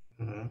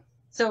 Mm-hmm.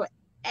 So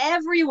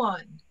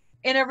everyone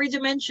in every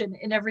dimension,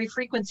 in every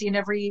frequency, in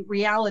every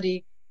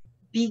reality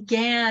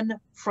began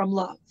from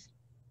love.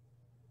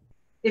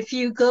 If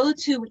you go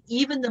to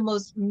even the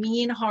most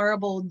mean,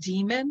 horrible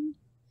demon,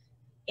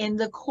 in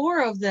the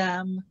core of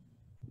them,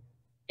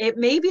 it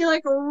may be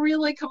like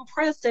really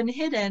compressed and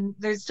hidden,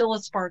 there's still a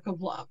spark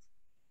of love.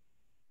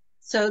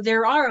 So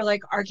there are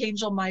like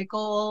Archangel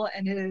Michael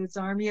and his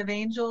army of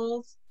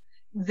angels.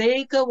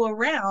 They go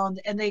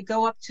around and they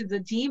go up to the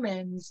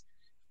demons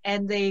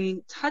and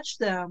they touch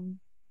them,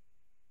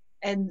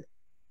 and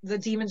the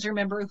demons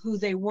remember who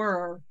they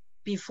were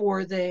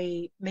before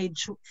they made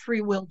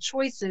free will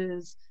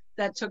choices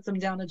that took them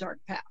down a dark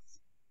path.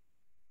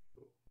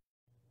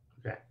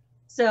 Okay.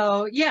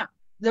 So yeah,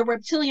 the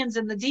reptilians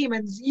and the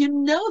demons, you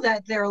know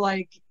that they're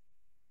like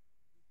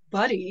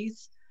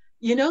buddies.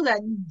 You know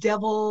that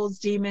devils,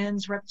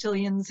 demons,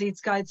 reptilians,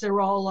 these guys,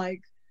 they're all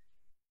like,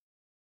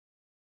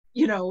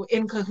 you know,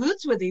 in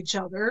cahoots with each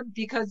other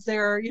because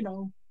they're, you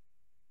know,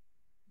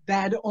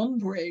 bad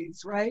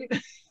hombres, right?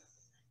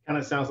 Kind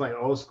of sounds like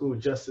old school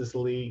Justice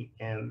League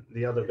and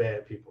the other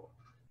bad people.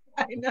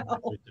 I know.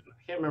 I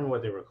can't remember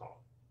what they were called.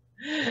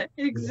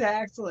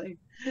 Exactly.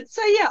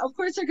 So yeah, of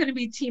course they're going to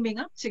be teaming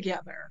up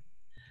together.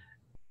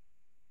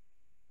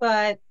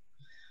 But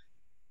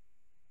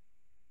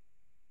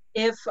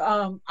if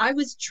I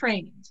was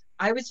trained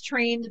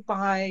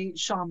by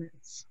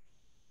shamans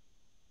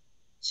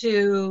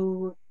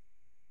to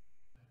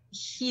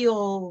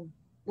heal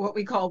what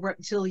we call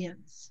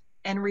reptilians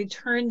and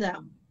return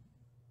them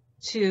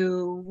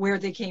to where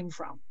they came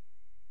from.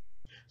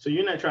 So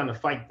you're not trying to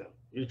fight them.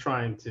 You're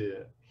trying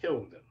to heal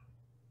them.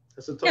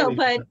 That's a totally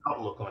different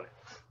outlook on it.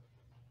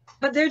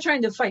 But they're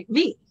trying to fight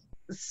me.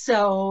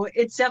 So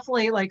it's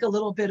definitely like a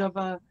little bit of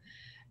a,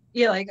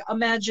 yeah, like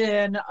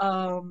imagine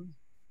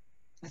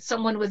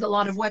someone with a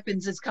lot of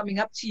weapons is coming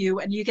up to you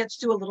and you get to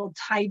do a little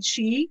Tai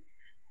Chi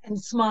and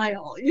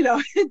smile. You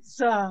know, it's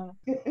bob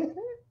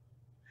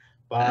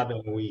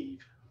and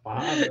weave.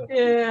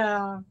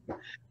 Yeah,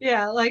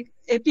 like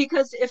it,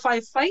 because if I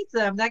fight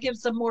them, that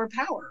gives them more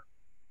power.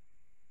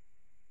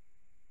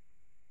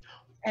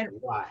 And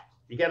why?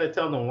 You got to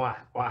tell them why.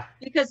 Why?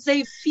 Because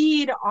they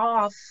feed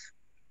off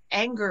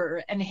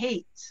anger and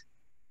hate.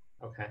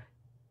 Okay.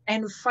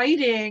 And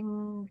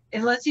fighting,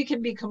 unless you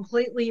can be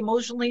completely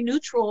emotionally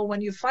neutral when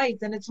you fight,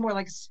 then it's more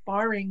like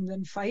sparring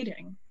than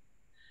fighting.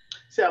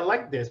 See, I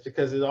like this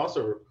because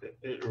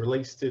it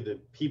relates to the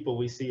people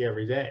we see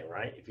every day,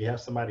 right? If you have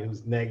somebody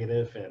who's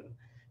negative and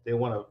they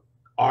want to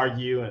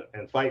argue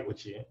and fight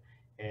with you,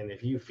 and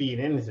if you feed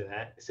into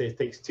that, it says it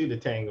takes two to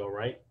tango,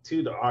 right?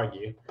 Two to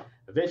argue.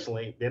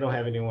 Eventually, they don't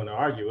have anyone to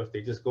argue with.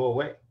 They just go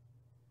away.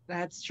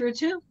 That's true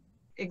too.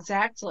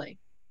 Exactly.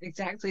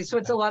 So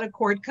it's a lot of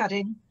cord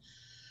cutting.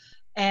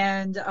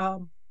 And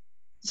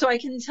so I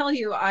can tell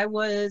you, I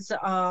was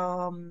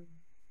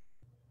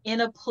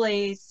in a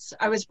place,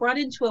 I was brought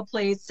into a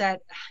place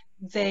that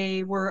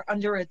they were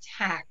under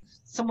attack,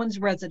 someone's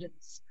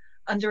residence,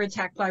 under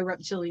attack by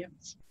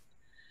reptilians.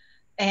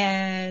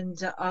 And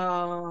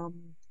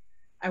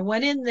I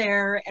went in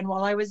there, and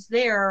while I was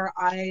there,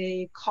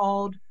 I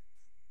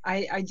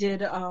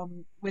did,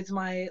 with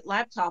my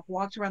laptop,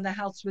 walked around the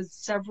house with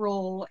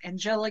several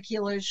angelic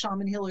healers,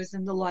 shaman healers,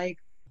 and the like,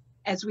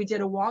 as we did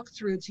a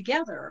walkthrough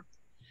together.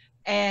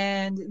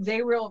 And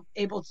they were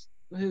able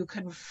to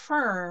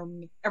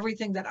confirm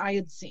everything that I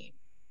had seen.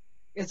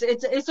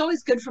 It's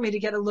always good for me to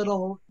get a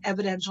little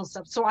evidential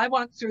stuff. So I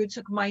walked through,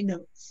 took my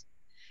notes.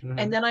 Mm-hmm.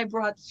 And then I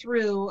brought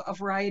through a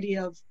variety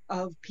of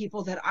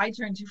people that I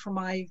turned to for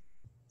my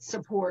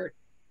support.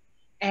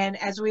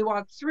 And as we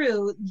walked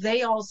through,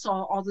 they all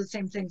saw all the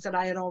same things that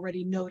I had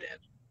already noted.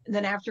 And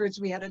then afterwards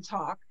we had a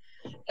talk,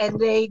 and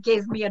they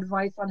gave me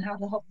advice on how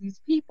to help these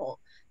people.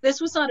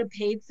 This was not a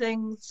paid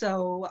thing,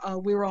 so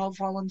we were all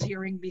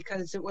volunteering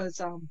because it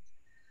was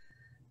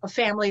a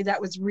family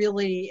that was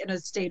really in a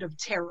state of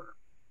terror.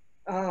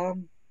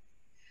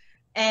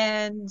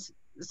 And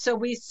so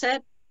we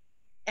set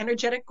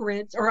energetic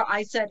grids, or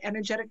I set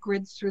energetic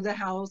grids through the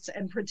house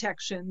and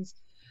protections.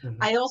 Mm-hmm.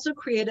 I also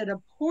created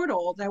a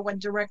portal that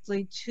went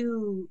directly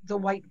to the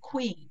White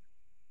Queen,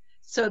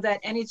 so that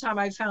anytime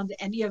I found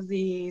any of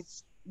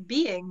these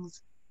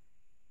beings,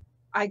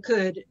 I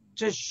could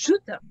just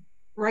shoot them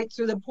right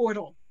through the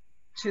portal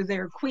to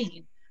their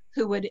queen,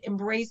 who would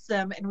embrace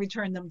them and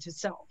return them to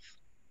self.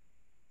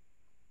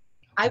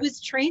 I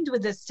was trained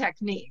with this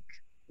technique.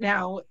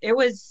 Now, it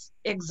was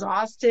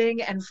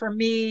exhausting and for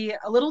me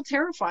a little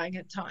terrifying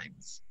at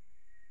times.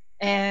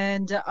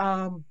 And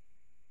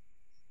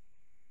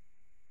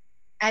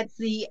at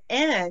the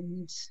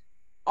end,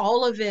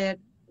 all of it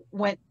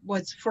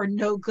was for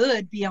no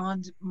good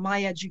beyond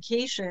my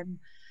education,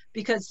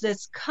 because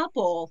this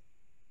couple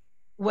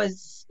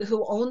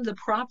who owned the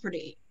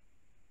property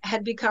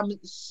had become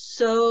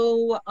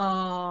so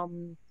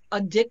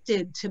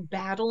addicted to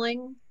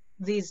battling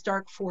these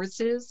dark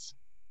forces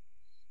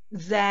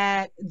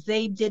that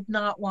they did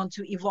not want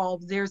to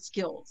evolve their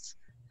skills.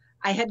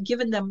 I had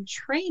given them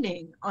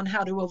training on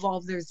how to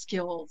evolve their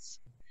skills,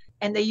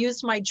 and they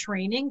used my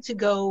training to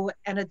go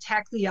and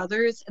attack the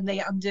others, and they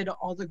undid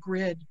all the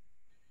grid.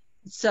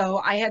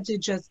 So I had to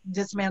just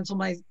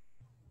dismantle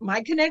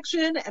my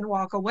connection and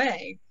walk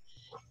away,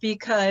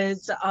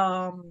 because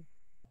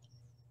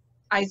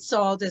I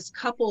saw this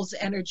couple's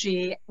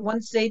energy.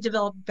 Once they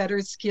developed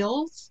better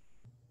skills,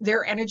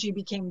 their energy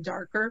became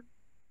darker.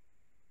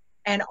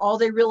 And all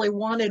they really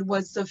wanted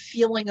was the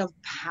feeling of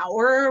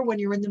power when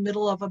you're in the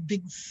middle of a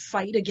big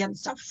fight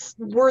against a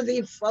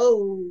worthy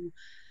foe.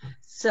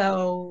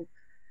 So,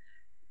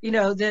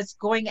 this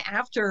going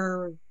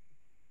after,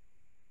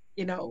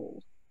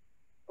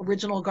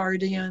 original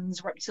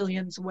guardians,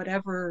 reptilians,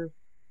 whatever,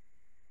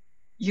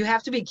 you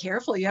have to be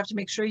careful. You have to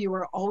make sure you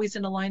are always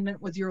in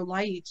alignment with your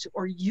light,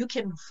 or you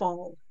can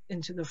fall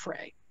into the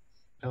fray.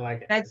 And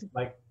like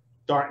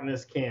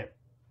darkness can't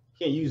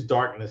use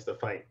darkness to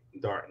fight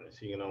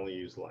darkness. You can only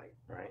use light,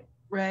 right?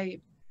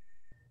 Right.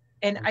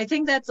 And I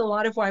think that's a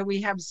lot of why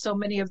we have so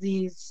many of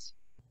these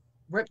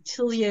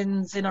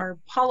reptilians in our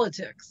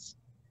politics,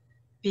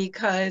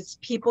 because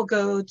people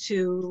go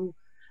to,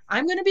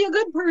 I'm going to be a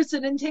good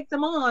person and take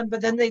them on, but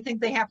then they think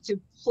they have to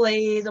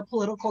play the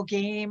political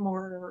game,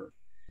 or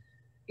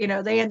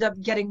they end up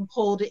getting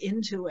pulled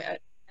into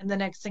it, and the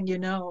next thing you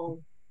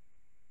know,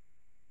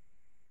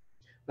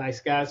 nice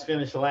guys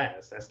finish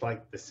last. That's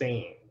like the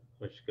saying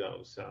which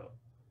goes. So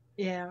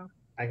yeah,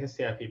 I can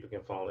see how people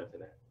can fall into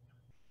that.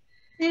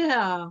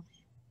 Yeah.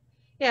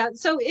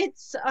 So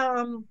it's I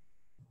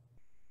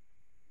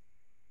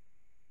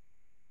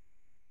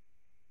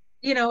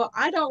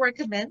don't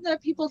recommend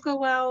that people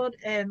go out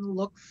and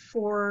look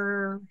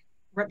for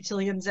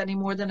reptilians any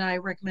more than I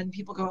recommend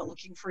people go out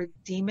looking for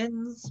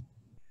demons.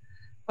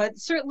 But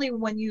certainly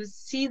when you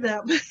see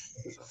them,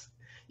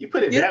 you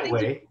put it that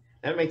way.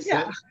 That makes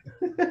sense.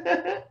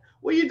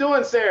 What are you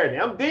doing Saturday?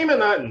 I'm demon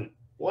hunting.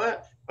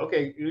 What?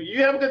 Okay,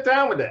 you have a good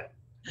time with that.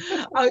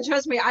 Oh,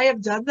 trust me, I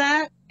have done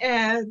that,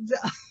 and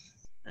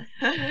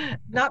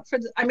not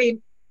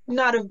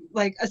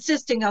like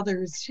assisting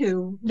others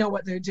who know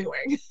what they're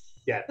doing.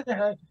 Yeah.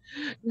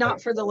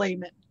 Not for the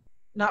layman.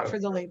 Not for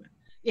the layman.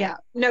 Yeah.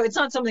 No, it's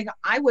not something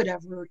I would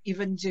ever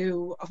even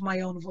do of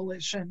my own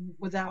volition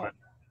without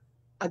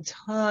a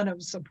ton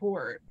of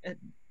support.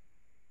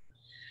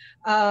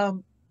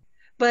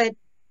 But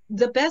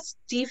the best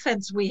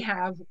defense we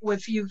have,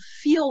 if you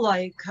feel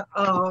like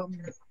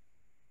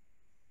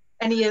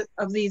any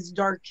of these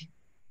dark,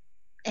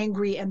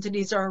 angry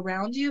entities are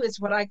around you, is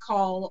what I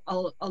call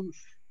a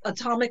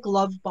atomic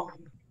love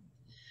bomb,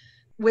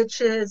 which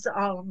is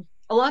a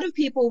lot of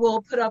people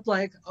will put up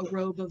like a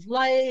robe of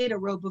light, a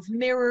robe of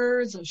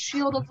mirrors, a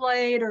shield of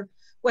light, or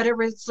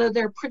whatever. So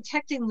they're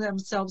protecting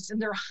themselves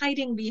and they're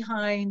hiding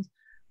behind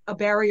a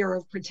barrier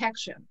of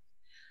protection.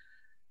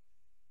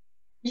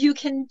 You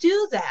can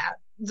do that.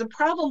 The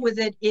problem with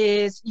it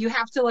is you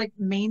have to like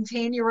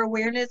maintain your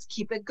awareness,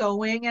 keep it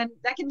going, and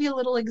that can be a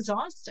little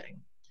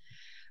exhausting.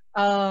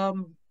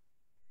 And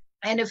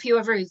if you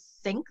ever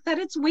think that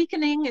it's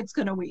weakening, it's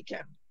going to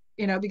weaken,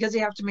 because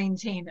you have to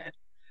maintain it.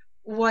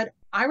 What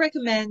I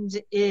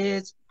recommend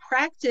is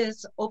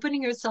practice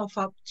opening yourself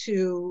up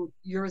to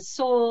your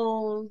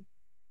soul,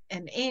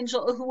 an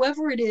angel,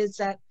 whoever it is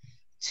that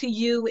to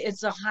you is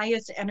the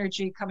highest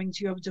energy coming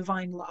to you of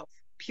divine love,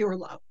 pure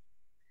love.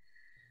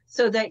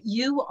 So that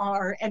you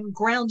are, and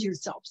ground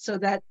yourself so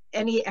that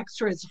any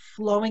extra is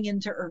flowing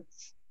into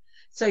earth.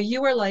 So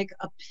you are like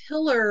a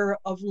pillar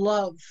of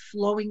love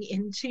flowing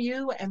into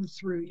you and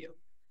through you.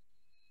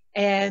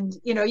 And,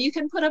 you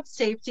can put up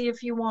safety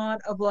if you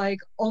want, of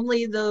like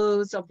only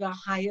those of the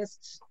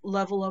highest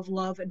level of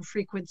love and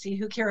frequency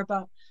who care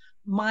about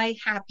my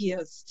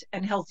happiest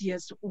and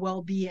healthiest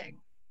well-being,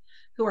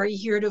 who are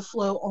here to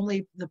flow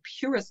only the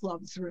purest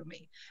love through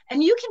me.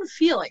 And you can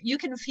feel it. You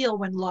can feel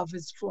when love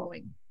is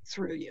flowing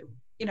through you.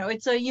 You know,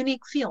 it's a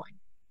unique feeling.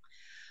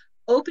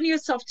 Open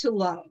yourself to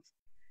love,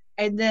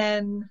 and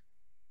then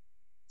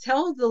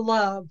tell the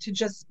love to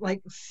just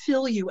like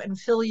fill you and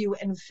fill you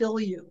and fill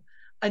you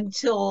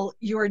until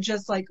you're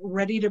just like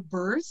ready to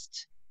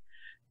burst.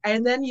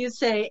 And then you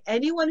say,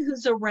 anyone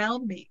who's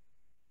around me,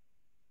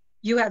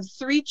 you have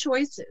three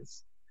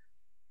choices.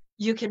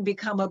 You can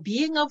become a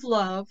being of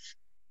love,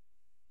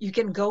 you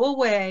can go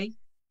away,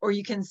 or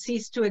you can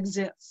cease to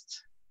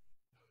exist.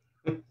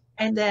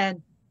 And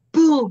then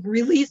boom,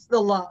 release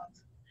the love.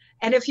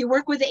 And if you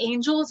work with the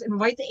angels,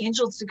 invite the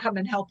angels to come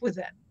and help with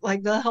it.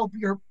 Like they'll help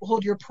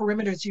hold your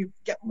perimeters. You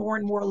get more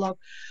and more love.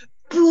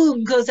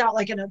 Boom, goes out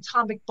like an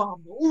atomic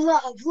bomb.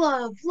 Love,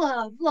 love,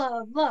 love,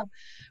 love, love.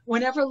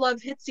 Whenever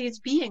love hits these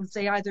beings,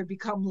 they either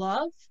become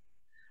love,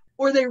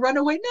 or they run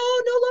away. No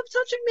love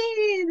touching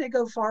me. They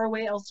go far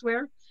away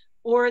elsewhere,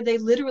 or they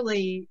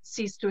literally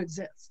cease to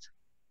exist.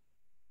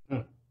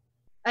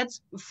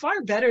 That's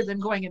far better than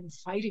going and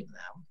fighting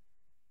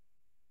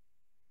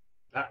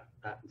them.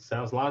 That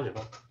sounds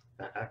logical.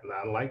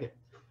 I like it.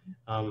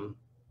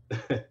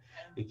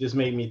 It just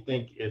made me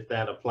think if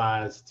that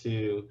applies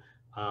to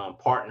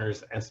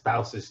partners and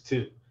spouses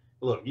too.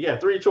 Look, you have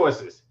three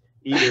choices.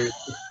 Either.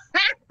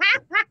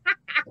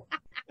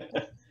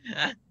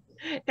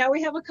 Now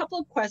we have a couple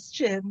of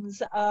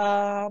questions.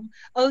 Divya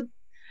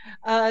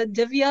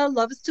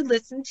loves to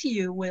listen to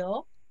you,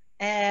 Will.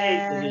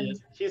 And hey,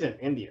 she's in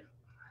India.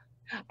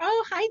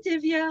 Oh, hi,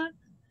 Divya.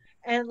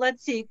 And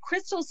let's see.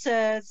 Crystal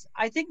says,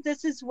 I think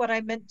this is what I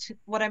meant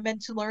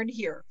to learn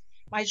here.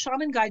 My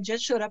shaman guide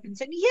just showed up and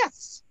said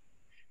yes.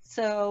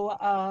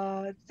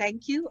 So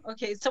thank you.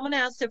 Okay, someone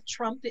asked if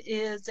Trump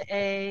is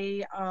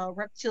a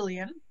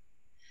reptilian.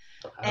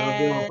 I don't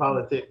deal in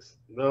politics.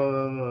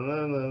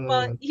 No.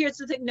 Well, here's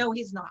the thing. No,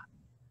 he's not.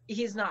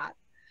 He's not.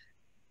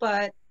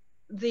 But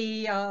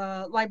the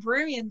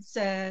librarian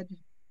said,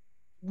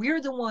 we're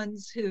the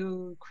ones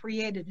who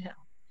created him.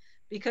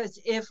 Because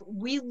if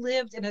we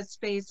lived in a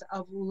space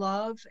of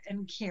love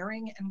and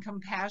caring and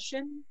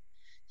compassion,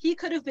 he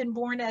could have been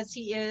born as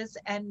he is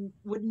and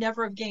would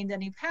never have gained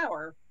any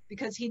power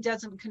because he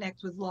doesn't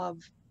connect with love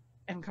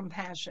and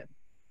compassion.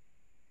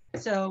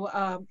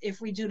 So if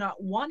we do not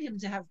want him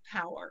to have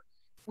power,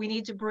 we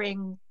need to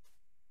bring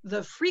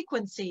the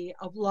frequency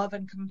of love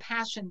and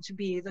compassion to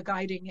be the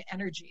guiding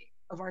energy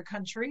of our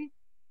country.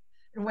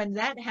 And when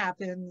that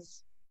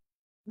happens,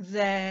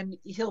 then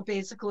he'll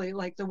basically,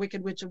 like the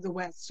Wicked Witch of the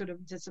West, sort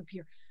of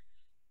disappear.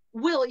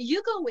 Will,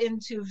 you go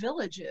into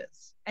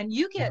villages and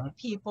you get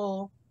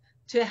people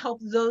to help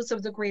those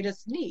of the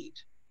greatest need.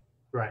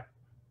 Right.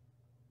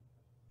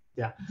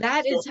 Yeah.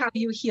 That is how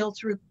you heal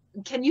through.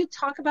 Can you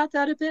talk about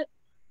that a bit?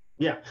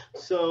 Yeah.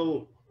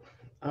 So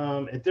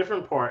at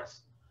different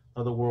parts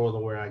of the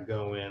world where I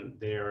go in,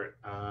 there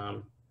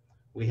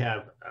we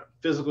have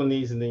physical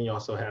needs, and then you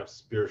also have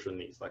spiritual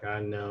needs. Like I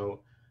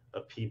know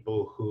of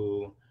people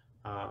who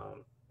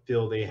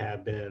feel they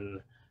have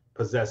been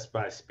possessed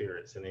by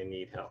spirits and they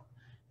need help.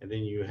 And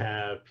then you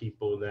have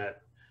people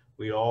that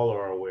we all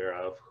are aware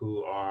of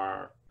who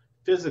are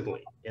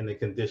physically in the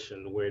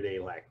condition where they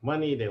lack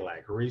money, they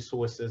lack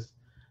resources.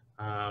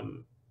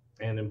 And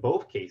in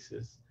both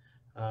cases,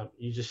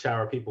 you just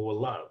shower people with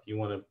love. You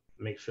want to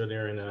make sure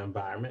they're in an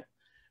environment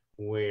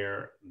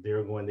where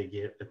they're going to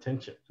get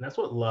attention. And that's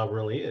what love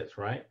really is,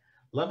 right?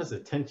 Love is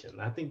attention.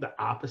 I think the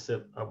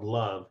opposite of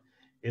love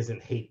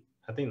isn't hate.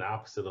 I think the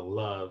opposite of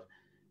love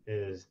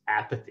is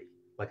apathy.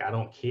 Like, I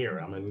don't care.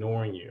 I'm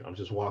ignoring you. I'm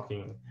just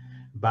walking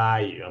by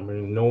you. I'm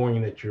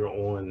ignoring that you're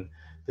on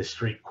the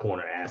street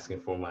corner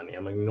asking for money.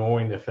 I'm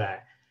ignoring the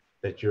fact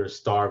that you're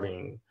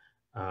starving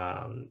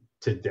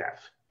to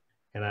death.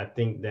 And I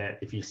think that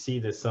if you see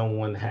that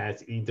someone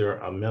has either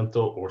a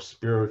mental or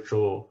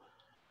spiritual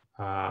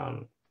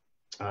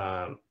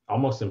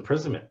almost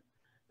imprisonment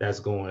that's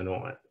going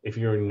on, if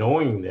you're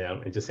ignoring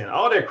them and just saying,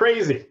 oh, they're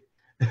crazy,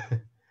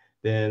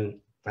 then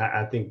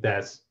I think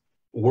that's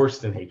worse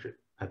than hatred.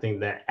 I think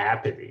that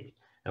apathy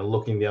and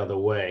looking the other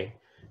way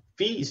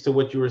feeds to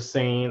what you were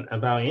saying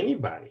about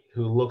anybody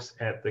who looks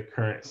at the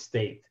current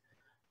state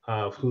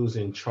of who's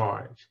in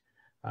charge.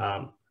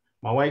 My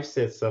wife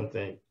said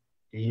something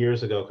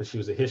years ago, because she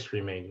was a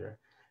history major,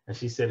 and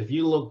she said, if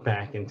you look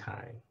back in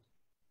time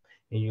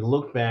and you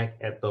look back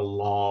at the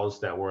laws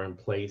that were in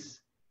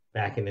place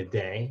back in the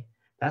day,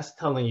 that's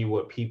telling you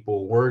what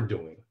people were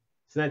doing.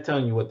 It's not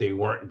telling you what they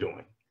weren't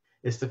doing.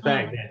 It's the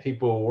fact that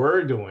people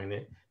were doing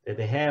it, that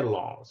they had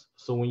laws.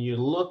 So when you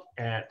look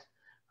at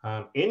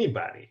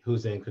anybody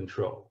who's in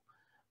control,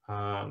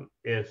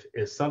 if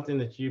it's something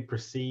that you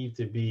perceive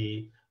to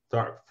be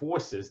dark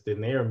forces, then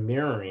they're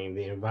mirroring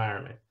the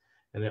environment.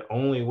 And the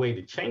only way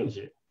to change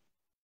it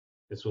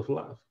is with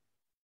love.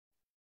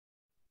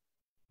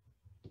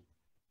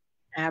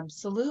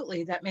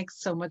 Absolutely. That makes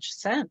so much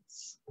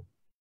sense.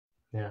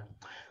 Yeah.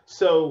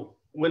 So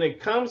when it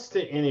comes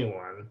to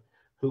anyone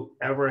who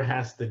ever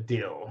has to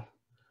deal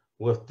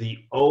with the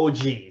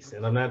OGs,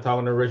 and I'm not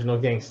talking original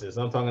gangsters.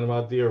 I'm talking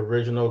about the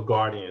original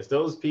guardians.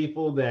 Those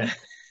people that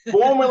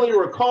formerly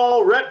were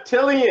called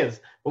reptilians,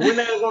 but we're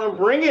not going to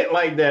bring it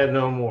like that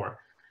no more,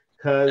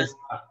 because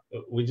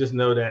we just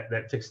know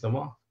that ticks them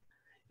off.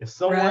 If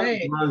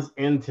someone runs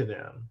into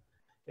them,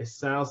 it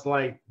sounds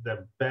like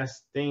the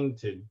best thing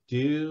to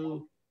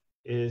do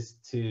is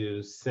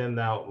to send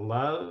out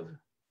love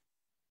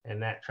and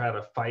not try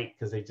to fight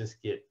because they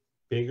just get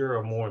bigger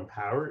or more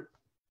empowered.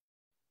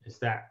 Is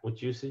that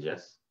what you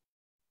suggest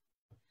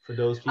for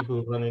those people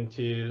who run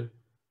into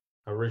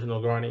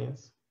original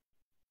guardians?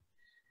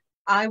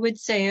 I would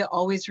say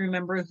always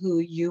remember who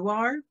you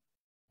are.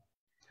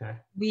 Okay.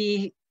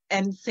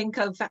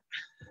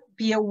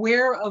 Be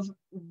aware of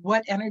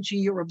what energy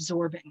you're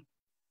absorbing.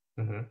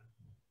 Mm-hmm.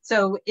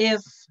 So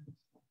if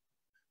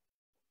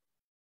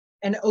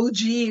an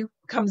OG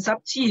comes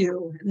up to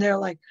you and they're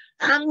like,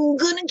 I'm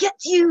gonna get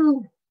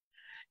you.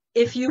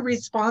 If you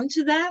respond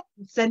to that,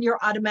 then you're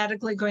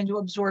automatically going to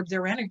absorb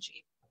their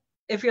energy.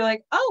 If you're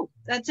like, oh,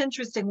 that's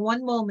interesting,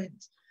 one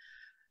moment.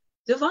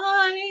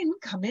 Divine,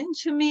 come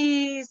into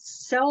me,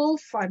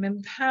 self, I'm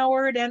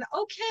empowered, and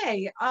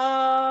okay,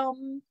 I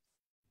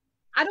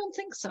don't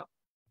think so.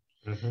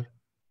 Mm-hmm.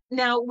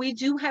 Now, we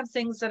do have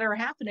things that are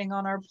happening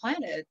on our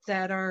planet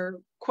that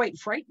are quite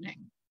frightening.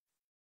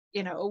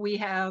 You know, we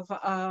have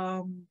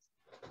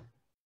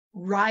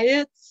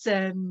riots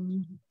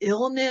and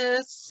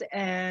illness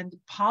and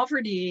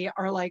poverty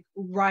are like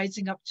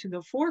rising up to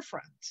the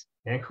forefront.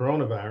 And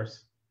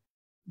coronavirus.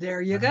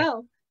 There you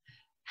go.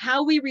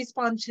 How we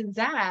respond to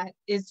that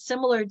is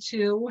similar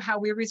to how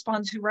we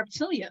respond to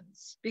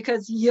reptilians,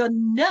 because you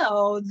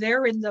know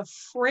they're in the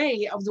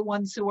fray of the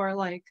ones who are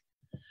like,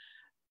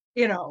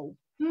 you know,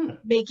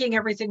 making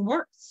everything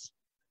worse.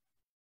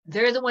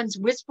 They're the ones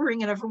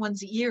whispering in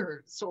everyone's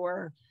ears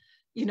or,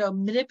 you know,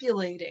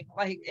 manipulating.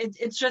 Like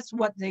it's just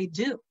what they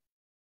do.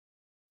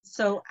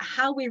 So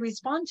how we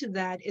respond to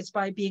that is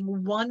by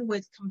being one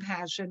with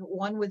compassion,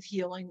 one with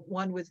healing,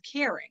 one with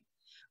caring.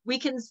 We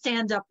can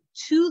stand up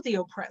to the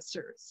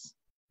oppressors,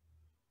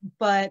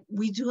 but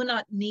we do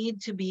not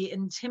need to be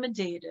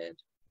intimidated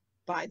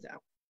by them.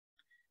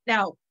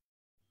 Now,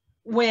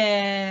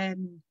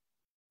 when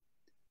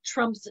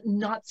Trump's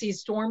Nazi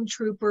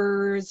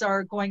stormtroopers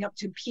are going up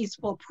to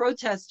peaceful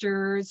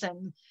protesters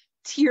and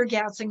tear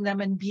gassing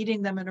them and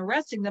beating them and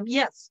arresting them,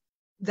 yes,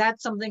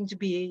 that's something to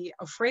be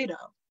afraid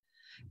of.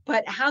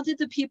 But how did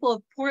the people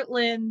of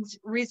Portland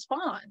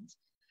respond?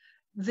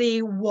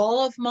 The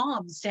wall of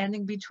moms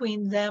standing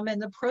between them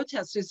and the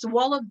protesters, the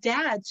wall of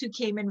dads who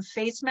came in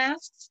face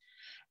masks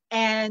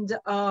and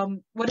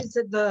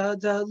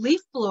the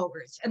leaf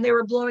blowers, and they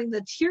were blowing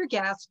the tear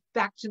gas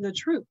back to the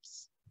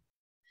troops.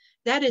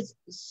 That is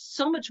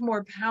so much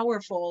more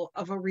powerful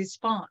of a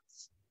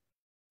response.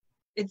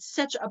 It's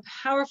such a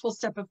powerful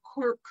step of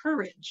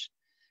courage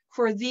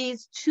for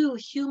these two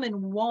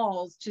human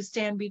walls to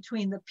stand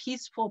between the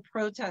peaceful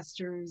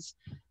protesters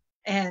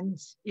and,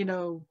 you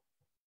know,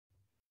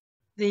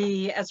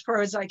 as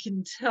far as I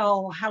can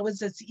tell, how is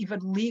this even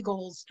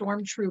legal,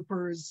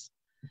 stormtroopers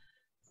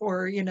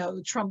or, you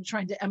know, Trump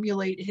trying to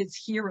emulate his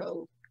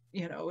hero,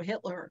 you know,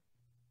 Hitler.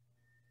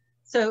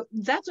 So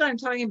that's what I'm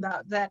talking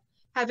about, that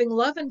having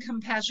love and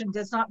compassion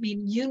does not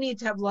mean you need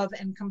to have love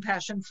and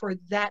compassion for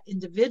that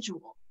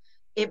individual.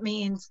 It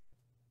means,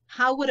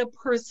 how would a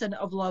person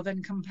of love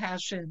and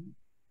compassion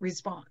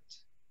respond?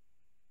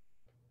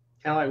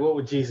 Kind of like, what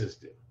would Jesus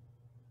do?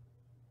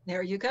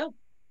 There you go.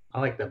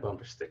 I like that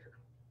bumper sticker.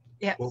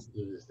 Yes. What would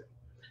Jesus do?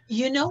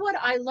 You know what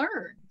I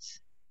learned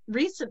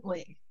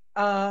recently?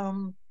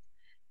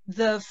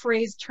 The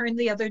phrase "turn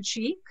the other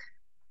cheek"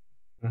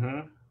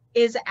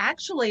 is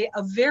actually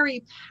a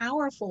very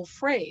powerful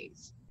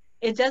phrase.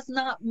 It does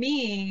not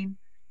mean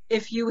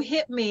if you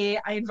hit me,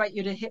 I invite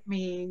you to hit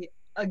me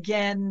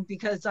again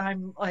because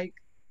I'm like,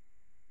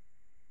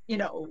 you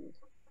know,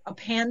 a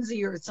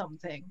pansy or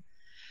something.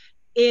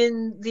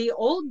 In the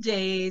old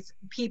days,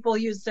 people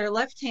used their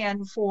left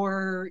hand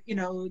for, you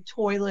know,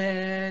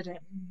 toilet and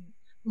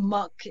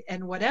muck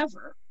and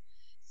whatever.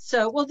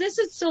 So, well, this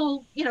is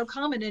still, you know,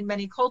 common in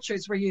many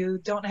cultures where you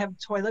don't have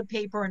toilet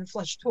paper and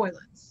flush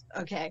toilets,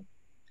 okay?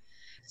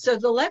 So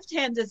the left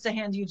hand is the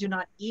hand you do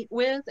not eat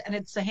with, and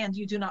it's the hand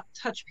you do not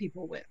touch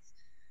people with.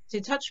 To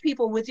touch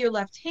people with your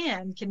left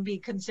hand can be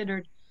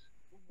considered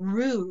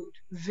rude,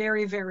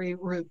 very, very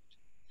rude.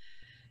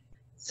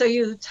 So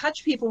you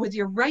touch people with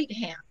your right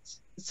hand.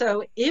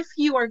 So if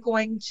you are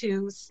going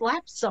to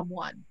slap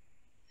someone,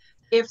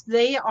 if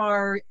they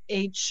are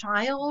a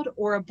child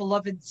or a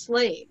beloved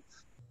slave,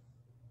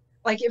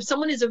 like if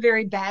someone is a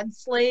very bad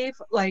slave,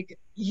 like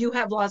you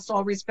have lost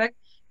all respect,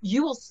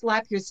 you will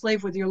slap your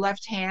slave with your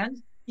left hand.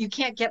 You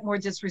can't get more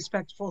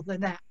disrespectful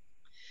than that.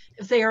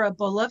 If they are a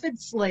beloved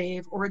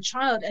slave or a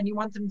child and you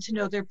want them to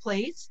know their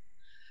place,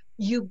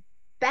 you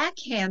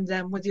backhand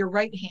them with your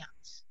right hand.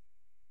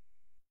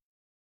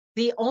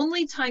 The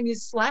only time you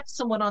slap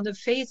someone on the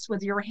face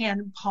with your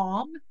hand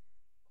palm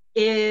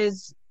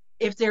is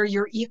if they're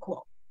your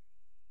equal.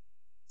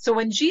 So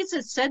when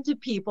Jesus said to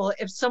people,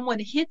 if someone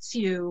hits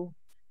you,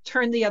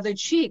 turn the other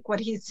cheek. What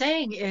he's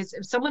saying is,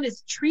 if someone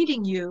is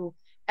treating you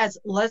as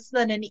less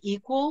than an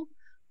equal,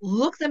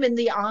 look them in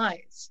the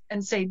eyes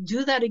and say,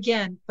 do that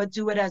again, but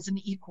do it as an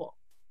equal.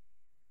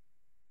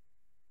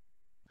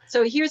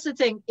 So here's the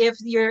thing, if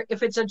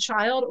it's a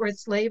child or a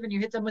slave and you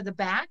hit them with the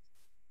back,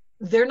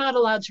 they're not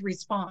allowed to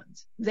respond.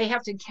 They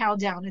have to cow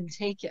down and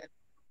take it.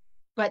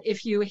 But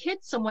if you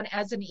hit someone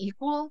as an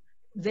equal,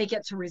 they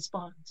get to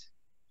respond.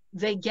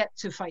 They get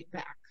to fight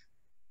back.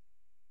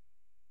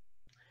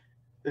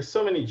 There's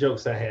so many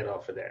jokes I had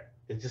off of that.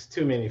 It's just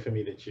too many for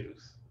me to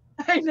choose.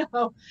 I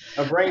know.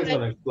 My brain's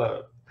gonna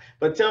explode.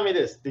 But tell me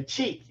this,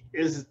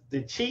 is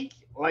the cheek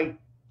like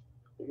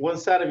one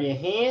side of your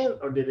hand,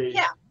 or did it?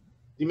 Yeah.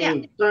 You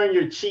mean turn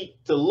your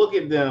cheek to look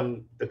at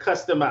them, to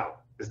cuss them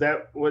out? Is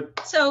that what?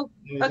 So,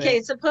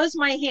 okay, suppose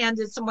my hand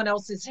is someone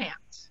else's hand.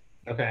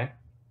 Okay.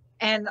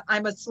 And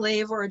I'm a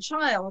slave or a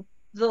child,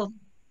 they'll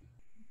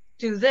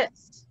do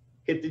this.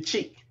 Hit the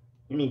cheek.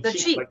 You mean the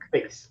cheek. Like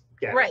face.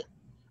 Got right.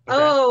 It. Okay.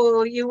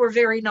 Oh, you were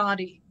very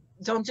naughty.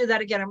 Don't do that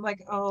again. I'm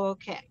like, oh,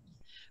 okay.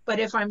 But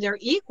if I'm their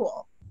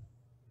equal,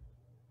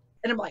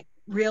 and I'm like,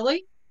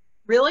 really?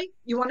 Really?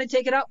 You want to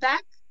take it out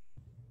back?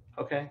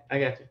 Okay, I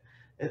got you.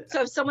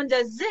 So if someone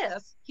does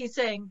this, he's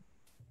saying,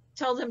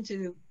 tell them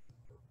to,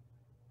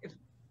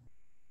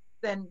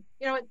 then,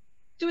 you know what,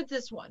 do it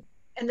this one,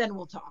 and then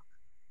we'll talk.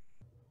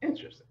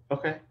 Interesting.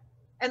 Okay.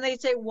 And they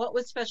say, what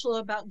was special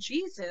about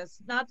Jesus?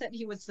 Not that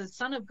he was the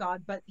Son of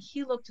God, but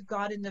he looked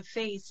God in the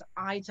face,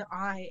 eye to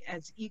eye,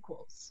 as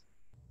equals.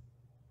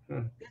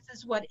 This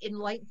is what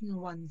enlightened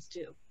ones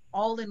do.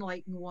 All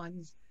enlightened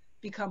ones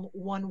become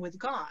one with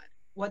God.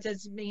 What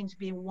does it mean to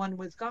be one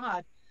with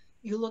God?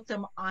 You look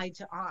them eye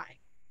to eye,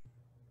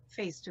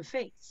 face to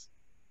face.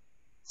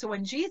 So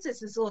when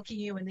Jesus is looking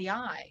you in the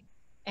eye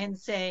and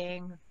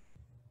saying,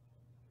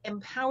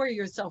 empower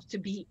yourself to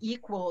be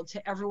equal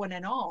to everyone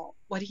and all,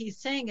 what he's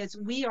saying is,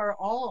 we are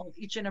all,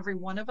 each and every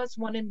one of us,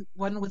 one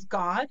with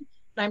God.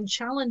 And I'm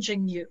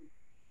challenging you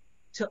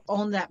to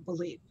own that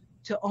belief,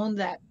 to own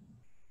that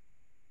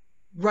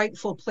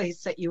rightful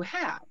place that you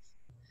have,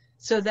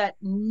 so that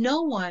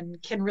no one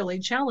can really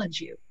challenge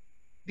you,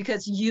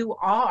 because you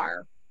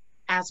are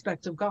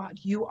aspect of God.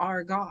 You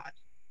are God.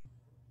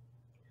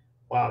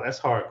 Wow, that's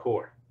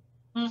hardcore.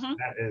 Mm-hmm.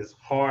 That is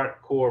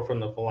hardcore from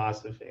the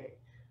philosophy.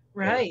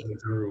 Right. That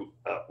I grew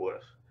up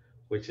with,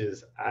 which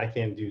is, I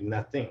can do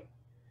nothing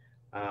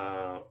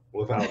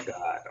without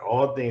God.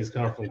 All things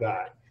come from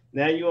God.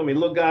 Now you want me to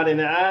look God in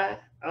the eye?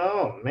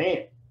 Oh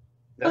man.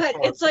 But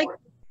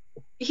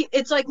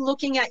it's like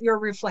looking at your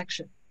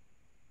reflection.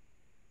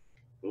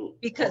 Ooh,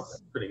 because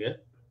that's pretty good.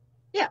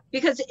 Yeah,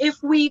 because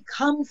if we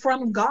come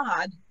from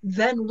God,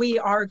 then we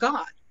are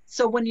God.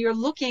 So when you're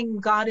looking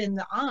God in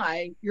the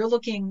eye, you're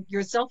looking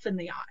yourself in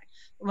the eye.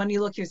 When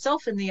you look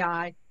yourself in the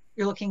eye,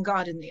 you're looking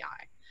God in the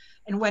eye.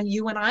 And when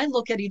you and I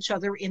look at each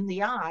other in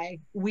the eye,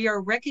 we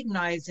are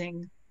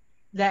recognizing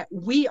that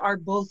we are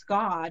both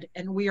God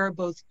and we are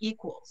both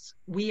equals.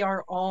 We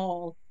are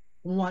all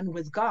one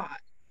with God.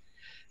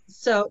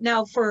 So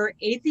now for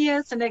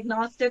atheists and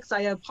agnostics,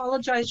 I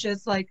apologize,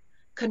 just like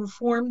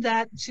conform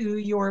that to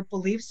your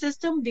belief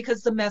system,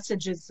 because the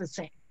message is the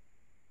same.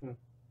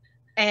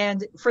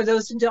 And for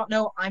those who don't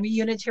know, I'm a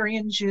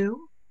Unitarian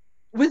Jew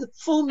with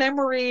full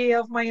memory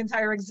of my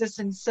entire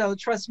existence. So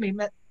trust me,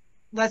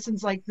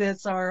 lessons like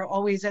this are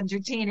always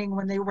entertaining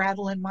when they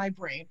rattle in my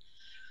brain.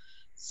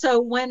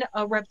 So when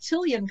a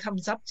reptilian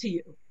comes up to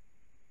you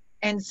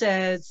and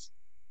says,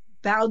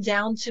 bow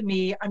down to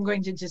me, I'm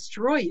going to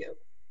destroy you.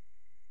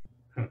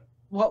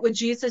 What would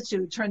Jesus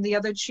do? Turn the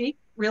other cheek?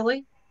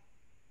 Really?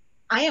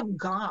 I am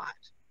God.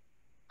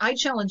 I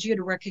challenge you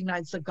to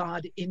recognize the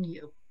God in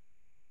you.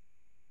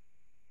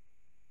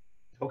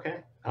 Okay,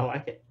 I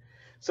like it.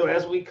 So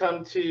as we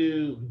come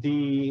to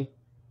the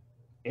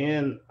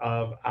end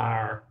of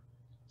our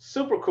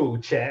super cool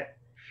chat,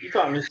 you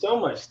taught me so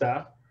much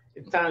stuff.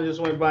 Time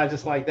just went by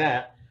just like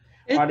that.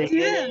 Are there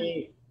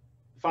any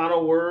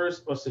final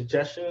words or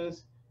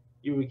suggestions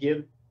you would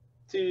give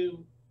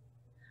to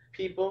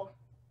people?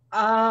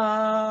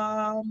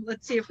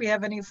 Let's see if we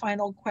have any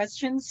final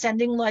questions.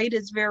 Sending light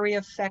is very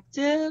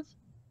effective.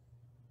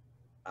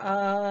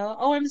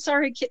 Oh, I'm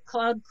sorry,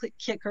 Cloud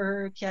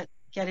Kicker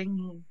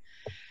getting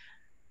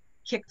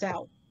kicked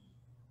out.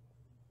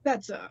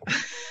 That's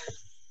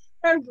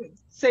I would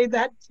say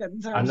that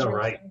 10 times. I know,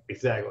 right?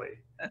 Exactly.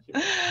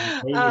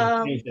 Maybe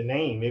change the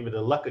name. Maybe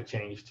the luck will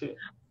change too.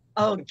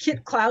 Oh,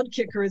 Cloud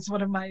Kicker is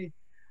one of my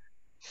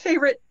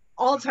favorite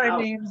all-time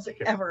names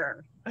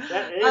ever.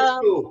 That is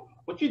cool.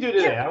 What you do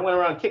today? I went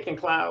around kicking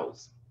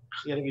clouds.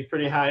 You got to be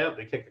pretty high up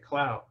to kick a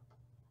cloud.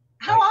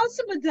 How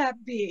awesome would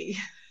that be?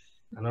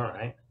 I know,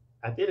 right?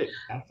 I did it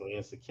actually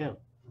in Sikkim,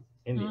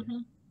 India.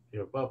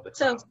 You're above the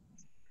cloud. So,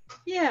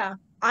 yeah,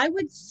 I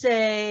would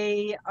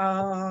say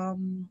for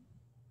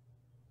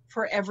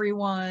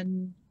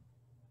everyone,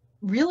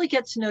 really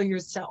get to know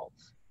yourself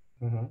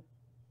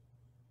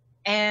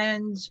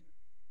and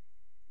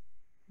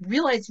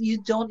realize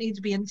you don't need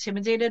to be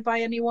intimidated by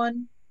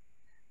anyone.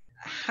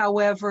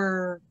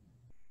 However,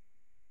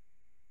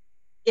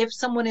 if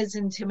someone is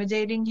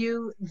intimidating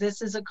you,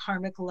 this is a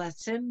karmic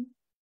lesson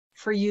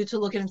for you to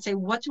look at and say,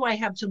 what do I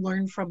have to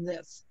learn from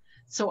this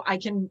so I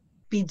can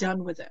be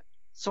done with it,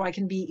 so I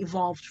can be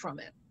evolved from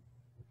it.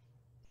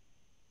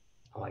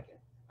 I like it.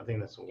 I think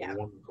that's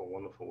wonderful,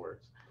 wonderful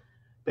words.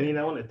 Benita,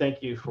 I want to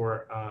thank you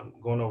for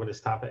going over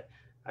this topic.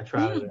 I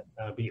try to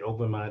be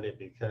open-minded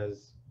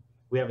because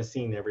we haven't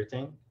seen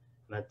everything.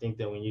 And I think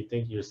that when you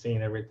think you're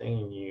seeing everything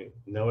and you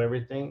know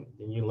everything,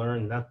 then you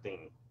learn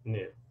nothing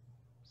new.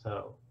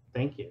 So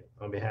thank you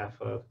on behalf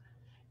of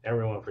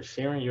everyone for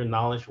sharing your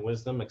knowledge,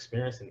 wisdom,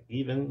 experience, and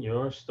even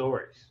your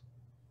stories.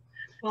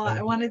 Well,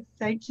 I want to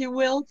thank you,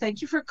 Will.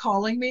 Thank you for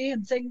calling me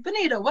and saying,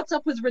 Bonita, what's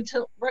up with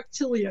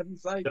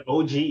reptilians? The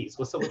OGs.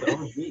 What's up with the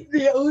OGs?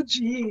 The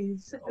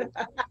OGs.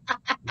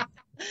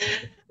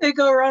 They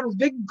go around with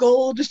big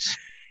gold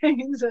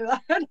chains. And I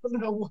don't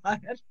know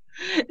what.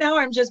 Now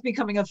I'm just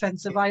becoming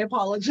offensive. I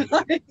apologize.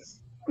 But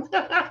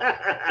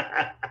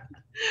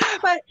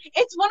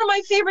it's one of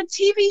my favorite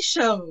TV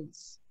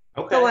shows.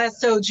 Okay. The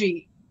Last OG.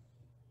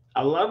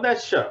 I love that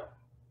show.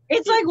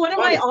 It's like one of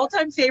my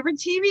all-time favorite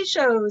TV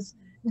shows.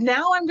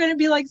 Now I'm going to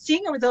be like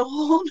seeing it with a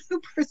whole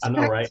new perspective. I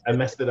know, right? I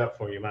messed it up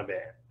for you. My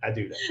bad. I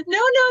do that. No.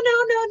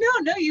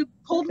 You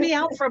pulled me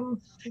out from,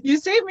 you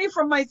saved me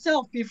from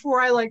myself before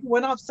I like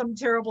went off some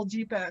terrible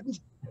deep end.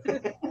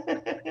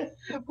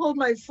 Pulled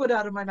my foot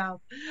out of my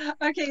mouth.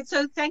 Okay,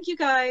 so thank you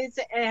guys.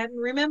 And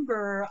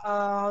remember,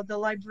 the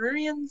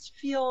librarians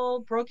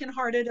feel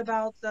brokenhearted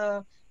about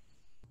the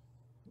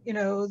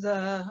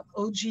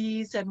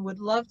OGs and would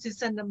love to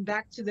send them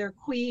back to their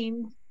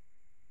queen.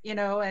 In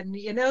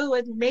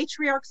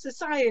matriarch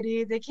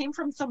society, they came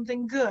from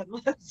something good.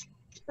 Let's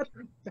get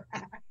them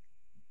back.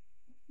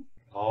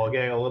 Oh,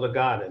 getting a little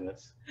God in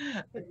this.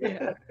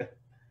 Yeah.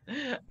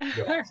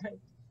 All right.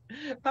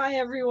 Bye,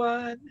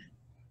 everyone.